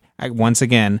guy, once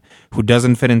again, who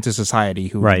doesn't fit into society,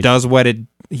 who does what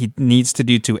he needs to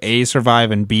do to A,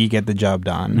 survive, and B, get the job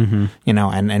done.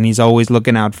 And he's always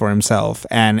looking out for himself.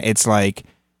 And it's like,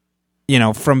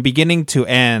 from beginning to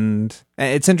end,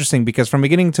 it's interesting because from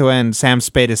beginning to end, Sam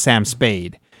Spade is Sam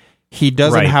Spade. He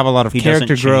doesn't have a lot of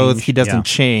character growth. He doesn't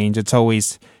change. It's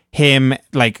always him,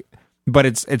 like, but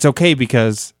it's okay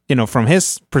because, from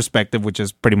his perspective, which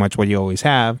is pretty much what you always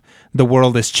have, the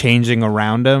world is changing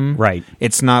around him. Right.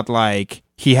 It's not like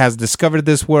he has discovered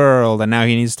this world and now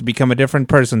he needs to become a different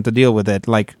person to deal with it,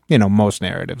 like, most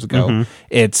narratives go.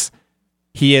 It's,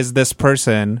 he is this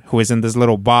person who is in this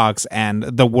little box, and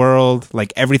the world,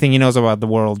 like, everything he knows about the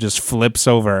world just flips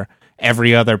over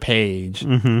every other page,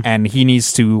 and he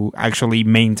needs to actually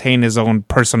maintain his own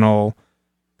personal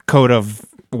code of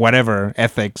whatever,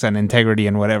 ethics and integrity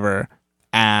and whatever,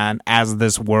 and as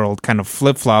this world kind of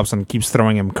flip-flops and keeps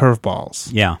throwing him curveballs.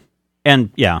 Yeah.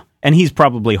 And he's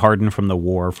probably hardened from the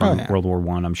war, from World War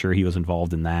I. I'm sure he was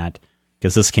involved in that,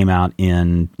 because this came out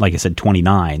in, like I said,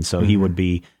 29, so he would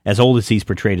be, as old as he's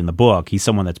portrayed in the book, he's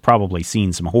someone that's probably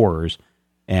seen some horrors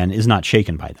and is not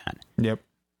shaken by that. Yep.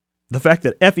 The fact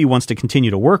that Effie wants to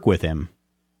continue to work with him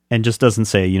and just doesn't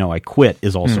say, I quit,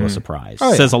 is also a surprise.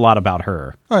 Says a lot about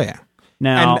her. Oh, yeah.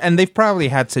 Now, and they've probably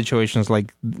had situations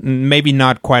like, maybe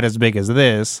not quite as big as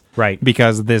this. Right.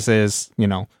 Because this is,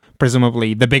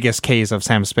 presumably the biggest case of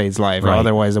Sam Spade's life. Right.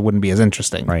 Otherwise, it wouldn't be as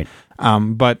interesting. Right.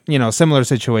 But, similar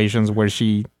situations where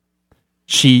she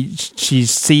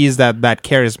sees that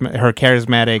her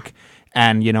charismatic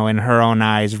and, in her own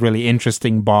eyes, really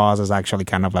interesting boss is actually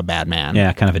kind of a bad man.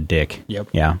 Yeah, kind of a dick. Yep.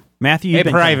 Yeah. Matthew, a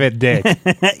private dick.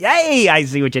 Yay, I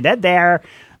see what you did there.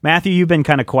 Matthew, you've been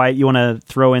kind of quiet. You want to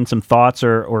throw in some thoughts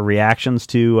or reactions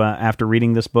to after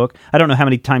reading this book? I don't know, how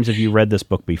many times have you read this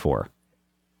book before?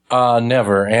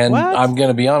 Never. And what? I'm going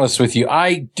to be honest with you.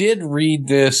 I did read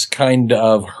this kind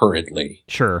of hurriedly.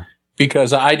 Sure.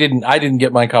 Because I didn't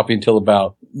get my copy until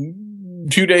about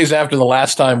 2 days after the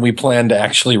last time we planned to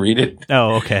actually read it.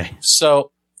 Oh, okay.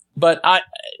 So, but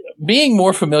being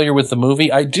more familiar with the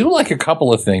movie, I do like a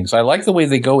couple of things. I like the way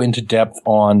they go into depth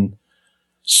on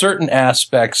certain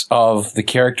aspects of the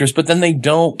characters, but then they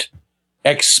don't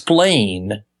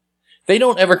explain. They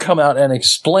don't ever come out and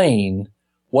explain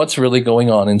what's really going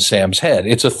on in Sam's head.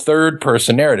 It's a third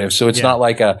person narrative. So it's not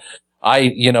like I'm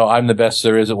the best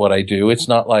there is at what I do. It's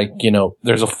not like,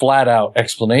 there's a flat out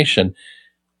explanation.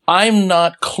 I'm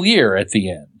not clear at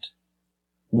the end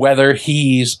whether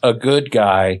he's a good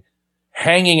guy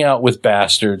hanging out with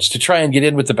bastards to try and get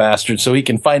in with the bastards so he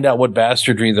can find out what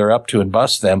bastardry they're up to and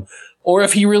bust them, or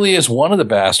if he really is one of the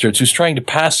bastards who's trying to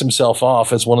pass himself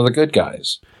off as one of the good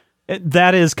guys.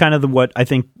 That is kind of what I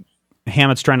think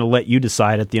Hammett's trying to let you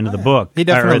decide at the end of the book. He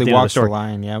definitely walks the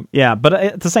line, yeah. Yeah, but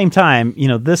at the same time,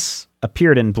 this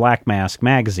appeared in Black Mask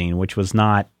magazine, which was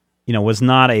not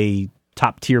a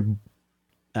top tier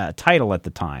title at the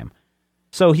time.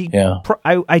 So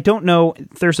I don't know.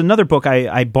 There's another book.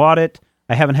 I bought it.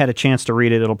 I haven't had a chance to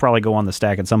read it. It'll probably go on the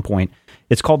stack at some point.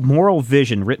 It's called Moral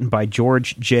Vision, written by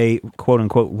George J.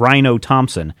 quote-unquote Rhino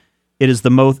Thompson. It is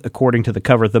according to the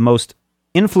cover, the most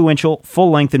influential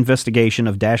full-length investigation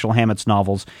of Dashiell Hammett's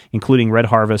novels, including Red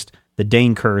Harvest, The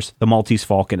Dane Curse, The Maltese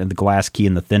Falcon, and The Glass Key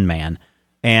and The Thin Man.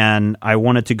 And I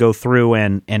wanted to go through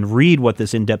and read what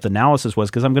this in-depth analysis was,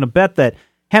 because I'm going to bet that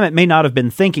Hammett may not have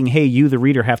been thinking, hey, you, the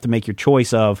reader, have to make your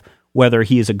choice of whether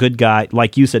he is a good guy.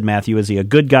 Like you said, Matthew, is he a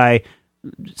good guy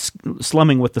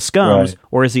slumming with the scums, right,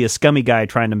 or is he a scummy guy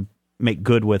trying to make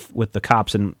good with the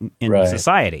cops in right,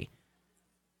 society?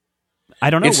 I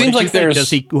don't know. It seems like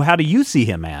how do you see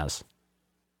him as?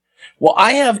 Well,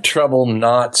 I have trouble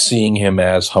not seeing him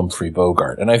as Humphrey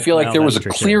Bogart. And I feel like there was a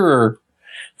clearer,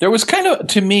 there was kind of,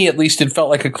 to me at least, it felt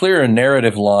like a clearer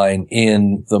narrative line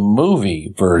in the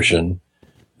movie version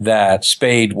that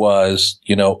Spade was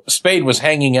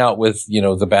hanging out with,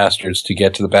 the bastards to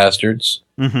get to the bastards.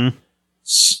 Mm-hmm.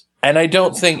 And I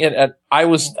don't think I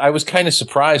was kind of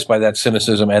surprised by that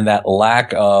cynicism and that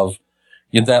lack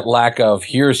of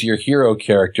here's your hero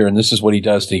character and this is what he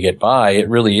does to get by. It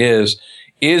really is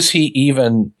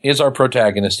our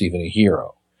protagonist even a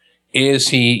hero? Is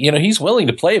he, he's willing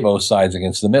to play both sides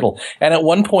against the middle. And at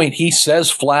one point he says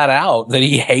flat out that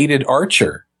he hated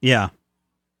Archer. Yeah.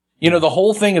 The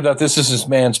whole thing about this is his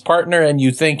man's partner, and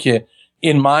you think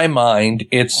in my mind,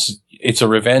 it's a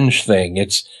revenge thing.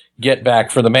 It's get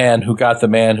back for the man who got the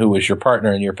man who was your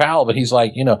partner and your pal. But he's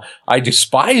like, I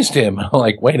despised him. I'm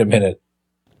like, wait a minute.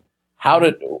 How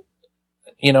did,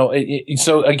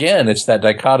 so again, it's that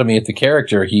dichotomy at the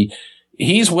character.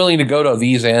 He's willing to go to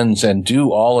these ends and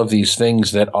do all of these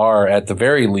things that are at the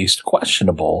very least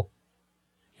questionable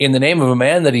in the name of a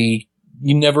man that you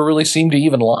never really seem to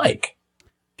even like.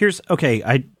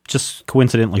 I just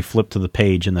coincidentally flipped to the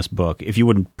page in this book. If you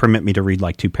wouldn't permit me to read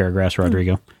like 2 paragraphs,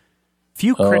 Rodrigo.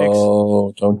 Few critics.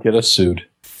 Oh, don't get us sued.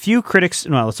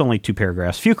 It's only 2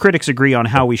 paragraphs. Few critics agree on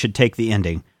how we should take the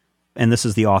ending. And this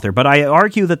is the author. But I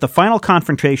argue that the final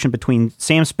confrontation between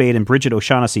Sam Spade and Bridget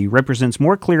O'Shaughnessy represents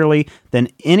more clearly than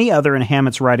any other in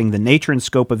Hammett's writing the nature and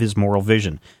scope of his moral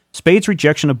vision. Spade's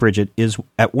rejection of Bridget is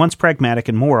at once pragmatic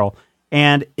and moral,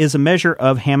 and is a measure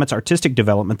of Hammett's artistic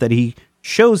development that he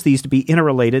shows these to be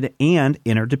interrelated and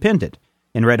interdependent.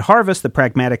 In Red Harvest, the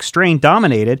pragmatic strain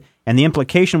dominated, and the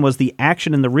implication was the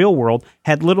action in the real world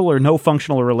had little or no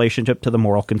functional relationship to the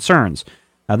moral concerns.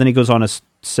 Then he goes on to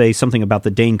say something about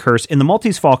the Dane Curse. In the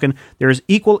Maltese Falcon, there is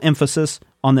equal emphasis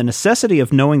on the necessity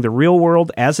of knowing the real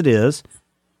world as it is,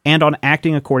 and on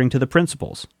acting according to the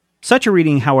principles. Such a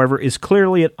reading, however, is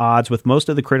clearly at odds with most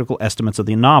of the critical estimates of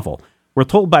the novel. We're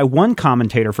told by one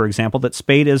commentator, for example, that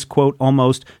Spade is, quote,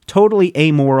 almost totally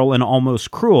amoral and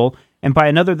almost cruel, and by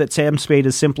another that Sam Spade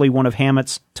is simply one of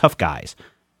Hammett's tough guys,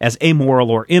 as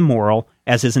amoral or immoral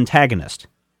as his antagonist.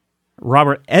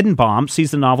 Robert Edenbaum sees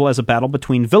the novel as a battle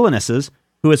between villainesses,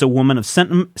 who is a woman of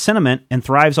sentiment and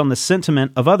thrives on the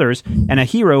sentiment of others, and a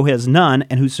hero who has none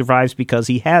and who survives because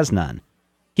he has none.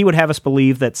 He would have us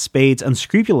believe that Spade's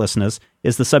unscrupulousness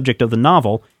is the subject of the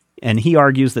novel, and he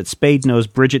argues that Spade knows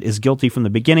Bridget is guilty from the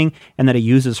beginning and that he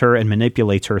uses her and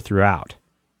manipulates her throughout.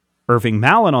 Irving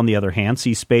Mallon, on the other hand,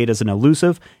 sees Spade as an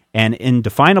elusive and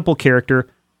indefinable character,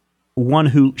 one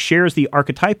who shares the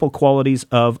archetypal qualities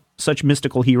of such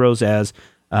mystical heroes as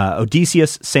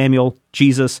Odysseus, Samuel,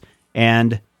 Jesus,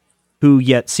 and who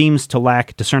yet seems to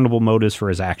lack discernible motives for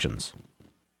his actions.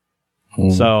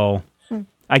 So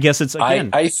I guess it's, again,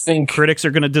 I think critics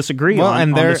are going to disagree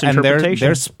on this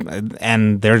interpretation.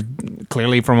 And they're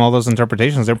clearly, from all those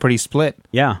interpretations, they're pretty split.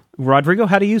 Yeah. Rodrigo,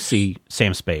 how do you see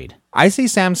Sam Spade? I see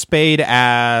Sam Spade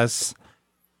as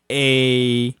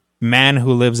a man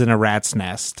who lives in a rat's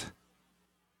nest.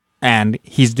 And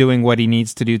he's doing what he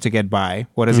needs to do to get by.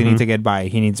 What does he need to get by?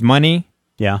 He needs money.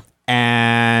 Yeah.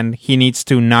 And he needs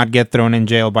to not get thrown in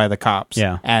jail by the cops.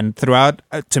 Yeah. And throughout,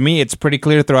 to me, it's pretty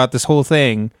clear throughout this whole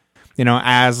thing,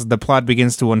 as the plot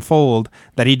begins to unfold,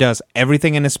 that he does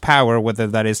everything in his power, whether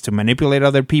that is to manipulate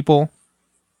other people,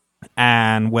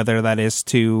 and whether that is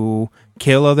to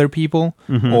kill other people,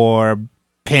 or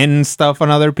pin stuff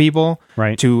on other people,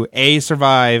 right, to A,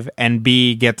 survive, and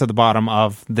B, get to the bottom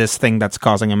of this thing that's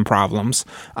causing him problems.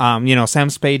 Sam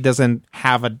Spade doesn't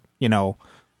have a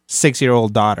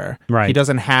 6-year-old daughter. Right. He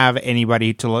doesn't have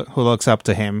anybody who looks up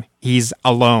to him. He's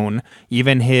alone.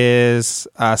 Even his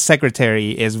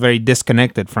secretary is very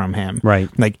disconnected from him. Right.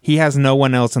 Like, he has no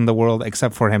one else in the world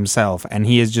except for himself, and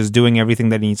he is just doing everything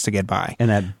that he needs to get by. And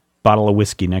that bottle of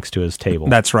whiskey next to his table.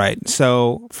 That's right.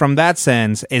 So, from that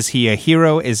sense, is he a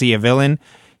hero? Is he a villain?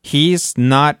 He's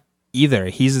not either.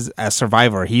 He's a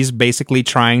survivor. He's basically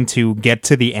trying to get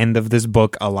to the end of this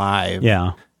book alive.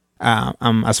 Yeah.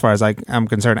 as far as I'm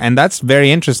concerned. And that's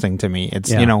very interesting to me.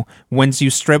 It's, once you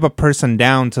strip a person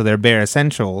down to their bare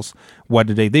essentials, what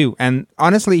do they do? And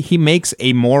honestly, he makes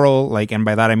a moral, and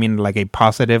by that I mean a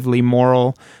positively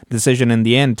moral decision in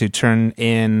the end to turn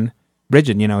in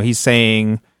Bridget. He's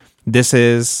saying, this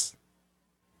is,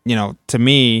 to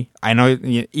me, I know,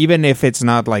 even if it's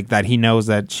not like that, he knows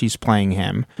that she's playing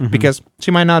him, because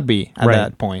she might not be at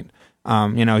that point.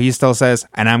 He still says,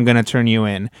 and I'm going to turn you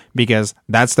in because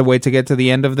that's the way to get to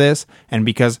the end of this, and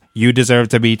because you deserve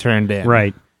to be turned in.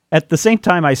 Right. At the same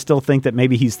time, I still think that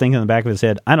maybe he's thinking in the back of his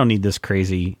head, I don't need this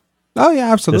crazy. Oh,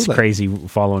 yeah, absolutely. This crazy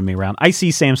following me around. I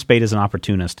see Sam Spade as an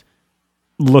opportunist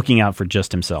looking out for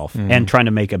just himself and trying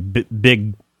to make a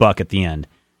big buck at the end.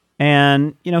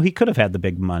 And, he could have had the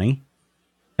big money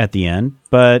at the end,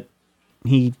 but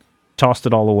he tossed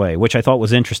it all away, which I thought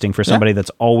was interesting for somebody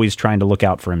that's always trying to look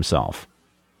out for himself.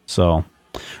 So,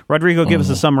 Rodrigo, give us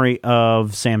a summary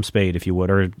of Sam Spade, if you would,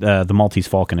 or the Maltese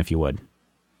Falcon, if you would.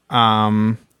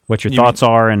 What your thoughts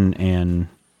are, and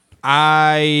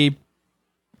I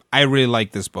really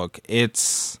like this book.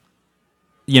 It's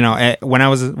when I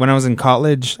was in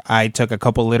college, I took a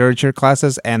couple literature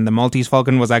classes, and the Maltese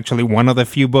Falcon was actually one of the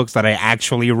few books that I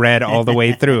actually read all the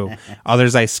way through.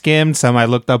 Others I skimmed, some I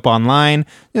looked up online,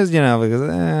 just because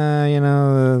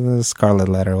the Scarlet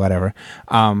Letter, whatever.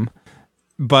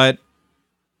 But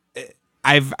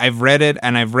I've read it,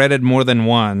 and I've read it more than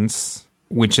once,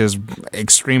 which is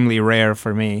extremely rare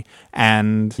for me.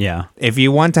 And if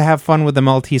you want to have fun with the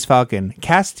Maltese Falcon,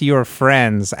 cast your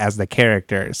friends as the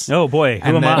characters. Oh boy,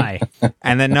 who am I?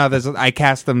 And then I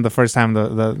cast them the first time.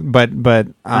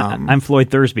 I'm Floyd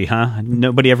Thursby, huh?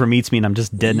 Nobody ever meets me, and I'm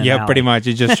just dead. In an alley. Pretty much.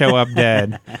 You just show up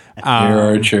dead. You're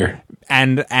Archer.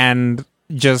 And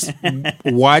just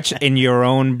watch in your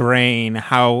own brain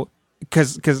how,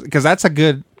 because that's a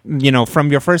good,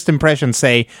 from your first impression,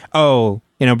 say, oh,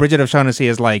 Bridget O'Shaughnessy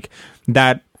is like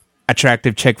that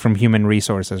attractive chick from Human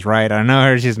Resources, right? I know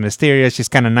her. She's mysterious. She's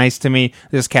kind of nice to me.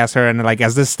 Just cast her, and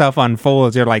as this stuff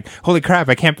unfolds, you're like, holy crap,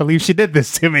 I can't believe she did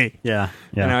this to me. Yeah.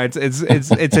 It's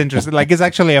interesting. It's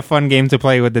actually a fun game to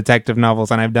play with detective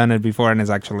novels, and I've done it before, and it's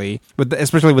actually,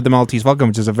 especially with the Maltese Falcon,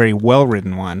 which is a very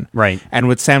well-written one. Right. And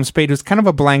with Sam Spade, who's kind of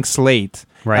a blank slate.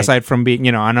 Right. Aside from being,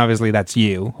 and obviously that's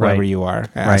you, whoever you are,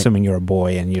 assuming you're a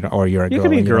boy and or you're a girl. You could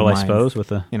be a girl, I suppose,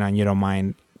 with a and you don't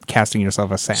mind casting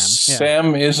yourself as Sam.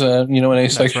 Sam is an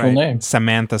asexual name.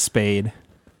 Samantha Spade.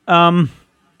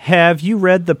 Have you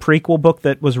read the prequel book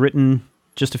that was written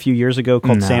just a few years ago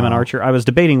called Sam and Archer? I was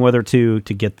debating whether to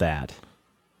get that.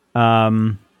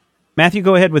 Matthew,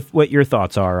 go ahead with what your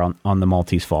thoughts are on the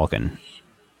Maltese Falcon.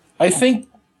 I think,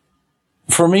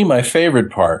 for me, my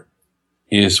favorite part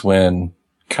is when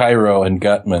Cairo and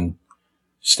Gutman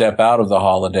step out of the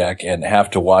holodeck and have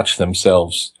to watch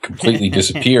themselves completely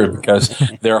disappear because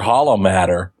they're hollow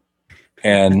matter,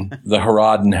 and the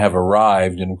Haradan have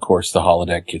arrived, and of course the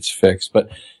holodeck gets fixed. But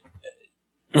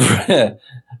that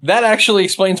actually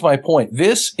explains my point.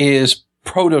 This is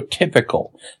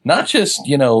prototypical. Not just,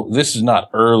 this is not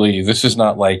early. This is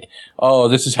not like, oh,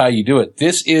 this is how you do it.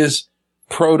 This is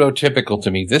prototypical to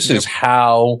me. This is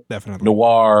how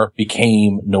noir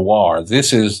became noir.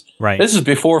 This is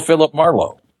before Philip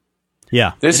Marlowe.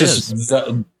 Yeah. This is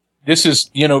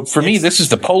for me, this is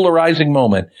the polarizing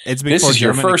moment. This is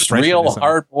your first real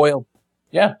hard-boiled.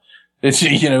 Yeah.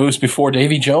 It was before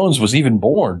Davy Jones was even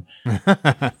born.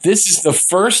 This is the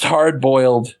first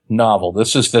hard-boiled novel.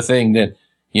 This is the thing that,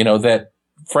 that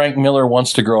Frank Miller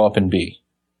wants to grow up and be.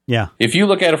 Yeah. If you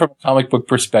look at it from a comic book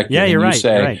perspective, and you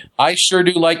say, I sure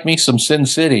do like me some Sin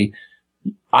City,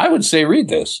 I would say read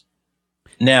this.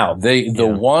 Now,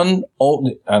 one,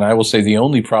 and I will say the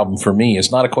only problem for me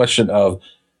is not a question of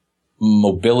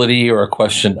mobility or a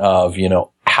question of,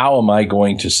 how am I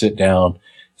going to sit down?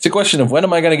 It's a question of when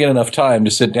am I going to get enough time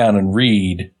to sit down and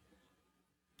read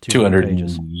 200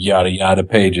 pages. Yada yada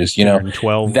pages,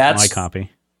 12 that's my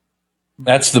copy.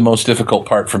 That's the most difficult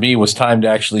part for me, was time to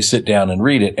actually sit down and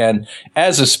read it. And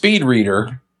as a speed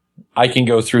reader, I can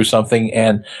go through something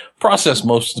and process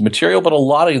most of the material, but a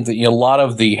lot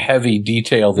of the heavy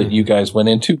detail that you guys went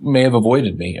into may have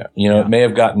avoided me. It may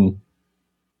have gotten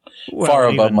far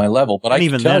above my level, but I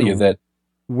can tell you that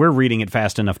we're reading it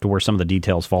fast enough to where some of the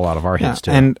details fall out of our heads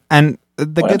too. And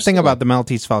the good thing about the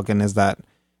Maltese Falcon is that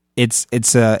it's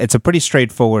a pretty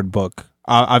straightforward book.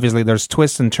 Obviously, there's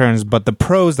twists and turns, but the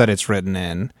prose that it's written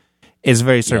in is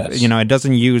very it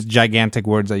doesn't use gigantic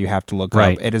words that you have to look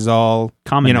up. It is all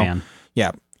common man.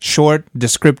 Yeah, short,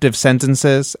 descriptive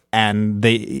sentences, and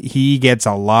he gets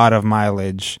a lot of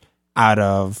mileage out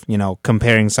of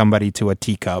comparing somebody to a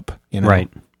teacup. Right.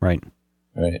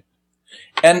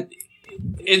 And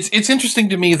it's interesting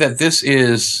to me that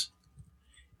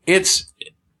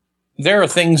there are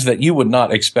things that you would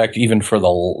not expect even for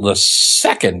the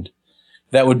second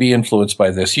that would be influenced by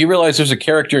this. You realize there's a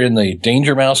character in the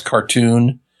Danger Mouse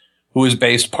cartoon who is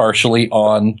based partially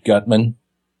on Gutman.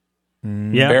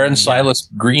 Yeah. Baron Silas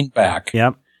Greenback.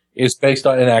 Yep. Is based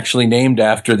on and actually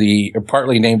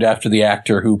partly named after the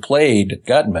actor who played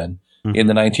Gutman in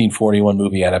the 1941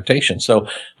 movie adaptation. So,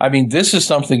 I mean, this is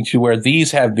something to where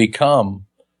this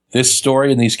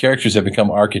story and these characters have become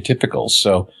archetypical.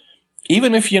 So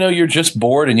even if, you're just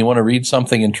bored and you want to read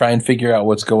something and try and figure out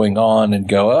what's going on and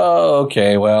go, oh,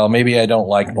 okay, well, maybe I don't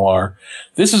like noir.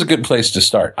 This is a good place to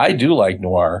start. I do like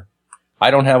noir. I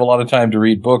don't have a lot of time to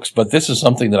read books, but this is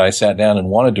something that I sat down and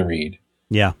wanted to read.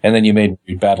 Yeah. And then you made me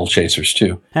read Battle Chasers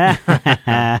too.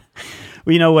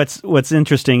 Well, what's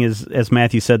interesting is, as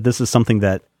Matthew said, this is something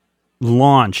that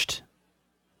launched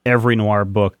every noir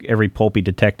book, every pulpy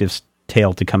detective's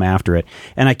tale to come after it.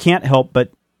 And I can't help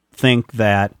but think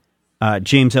that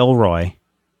James Ellroy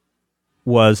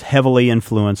was heavily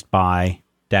influenced by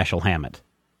Dashiell Hammett.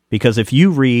 Because if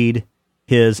you read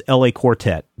his L.A.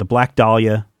 Quartet, The Black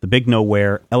Dahlia, The Big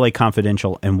Nowhere, L.A.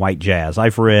 Confidential, and White Jazz,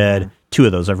 I've read 2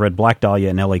 of those. I've read Black Dahlia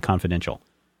and L.A. Confidential.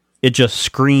 It just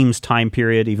screams time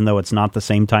period, even though it's not the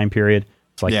same time period.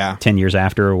 It's like 10 years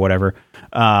after or whatever.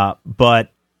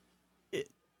 But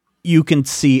you can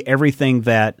see everything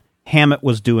that Hammett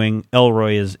was doing,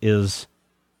 Ellroy is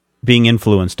being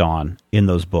influenced on in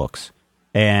those books.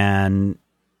 And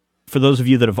for those of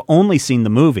you that have only seen the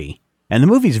movie, and the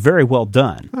movie's very well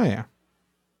done. Oh, yeah.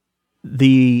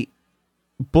 The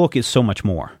book is so much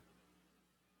more.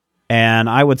 And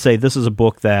I would say this is a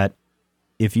book that,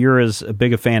 if you're as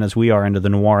big a fan as we are into the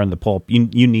noir and the pulp, you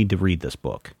need to read this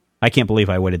book. I can't believe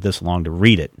I waited this long to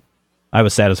read it. I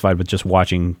was satisfied with just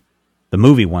watching the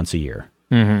movie once a year.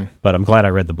 Mm-hmm. But I'm glad I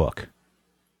read the book.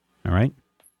 All right.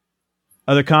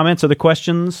 Other comments? Other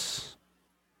questions?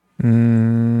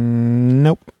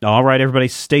 Nope. All right, everybody,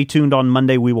 stay tuned. On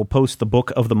Monday, we will post the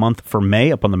book of the month for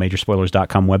May up on the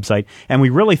MajorSpoilers.com website. And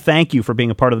we really thank you for being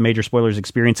a part of the Major Spoilers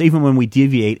experience, even when we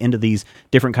deviate into these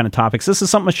different kind of topics. This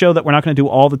is a show that we're not going to do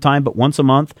all the time, but once a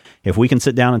month, if we can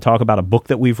sit down and talk about a book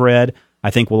that we've read,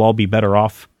 I think we'll all be better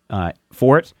off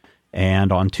for it.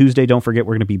 And on Tuesday, don't forget,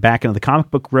 we're going to be back into the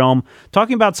comic book realm,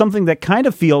 talking about something that kind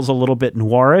of feels a little bit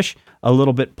noirish, a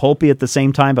little bit pulpy at the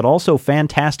same time, but also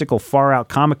fantastical, far-out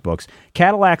comic books.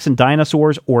 Cadillacs and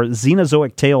Dinosaurs, or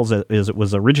Xenozoic Tales, as it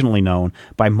was originally known,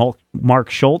 by Mark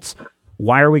Schultz.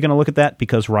 Why are we going to look at that?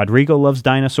 Because Rodrigo loves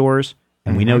dinosaurs,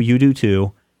 and we know you do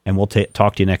too, and we'll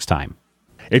talk to you next time.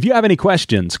 If you have any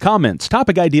questions, comments,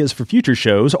 topic ideas for future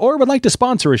shows, or would like to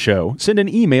sponsor a show, send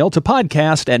an email to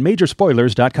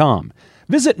podcast@majorspoilers.com.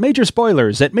 Visit Major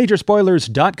Spoilers at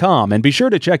majorspoilers.com and be sure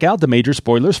to check out the Major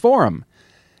Spoilers Forum.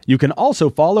 You can also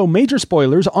follow Major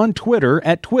Spoilers on Twitter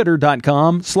at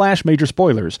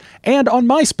twitter.com/majorspoilers and on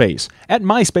MySpace at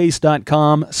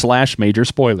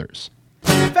myspace.com/majorspoilers.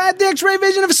 If I had the X-ray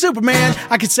vision of a Superman,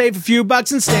 I could save a few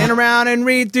bucks and stand around and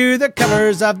read through the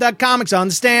covers of the comics on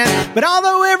the stand. But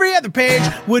although every other page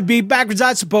would be backwards,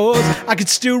 I suppose I could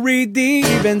still read the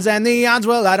evens and the odds.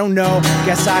 Well, I don't know.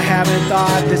 Guess I haven't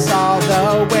thought this all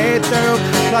the way through.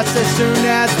 Plus, as soon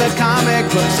as the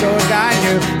comic book store guy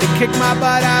knew to kick my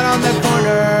butt out on the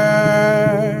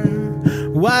corner.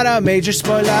 What a major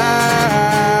spoiler!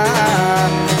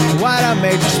 What a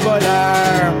major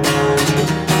spoiler!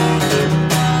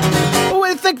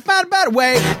 Think about a better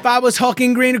way. If I was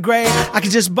hulking green or gray, I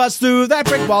could just bust through that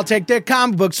brick wall, take their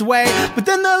comic books away. But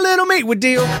then the little meat would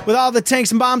deal with all the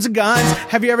tanks and bombs and guns.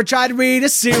 Have you ever tried to read a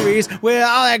series with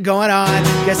all that going on?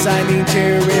 Guess I need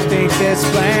to rethink this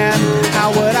plan. How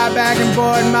would I bag and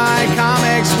board my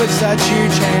comics with such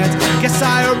huge hands? Guess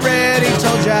I already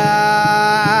told ya.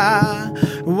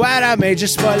 What a major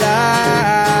spoiler.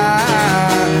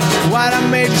 What a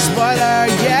major spoiler.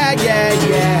 Yeah, yeah,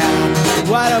 yeah.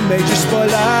 What a major spoiler.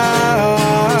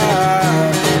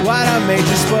 What a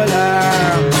major spoiler.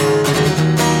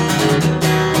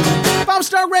 If I'm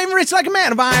stark raving rich like a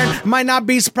man of iron, I might not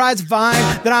be surprised to find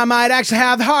that I might actually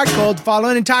have the heart cold to follow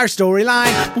an entire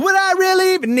storyline. But would I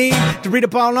really even need to read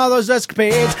up on all those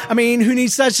escapades? I mean, who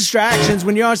needs such distractions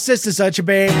when your sister's such a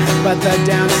babe? But the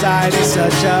downside is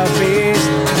such a beast,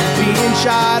 being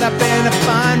shot up in a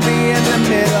fun bee in the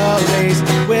Middle East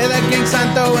with a gang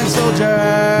sign throwing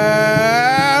soldier.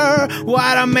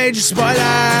 What a major spoiler.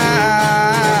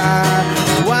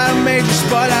 What a major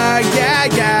spoiler. Yeah,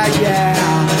 yeah, yeah.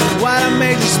 What a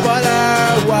major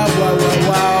spoiler. Whoa, whoa, whoa,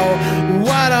 whoa.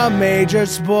 What a major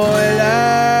spoiler.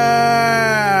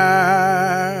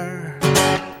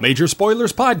 Major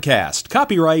Spoilers Podcast.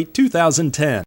 Copyright 2010.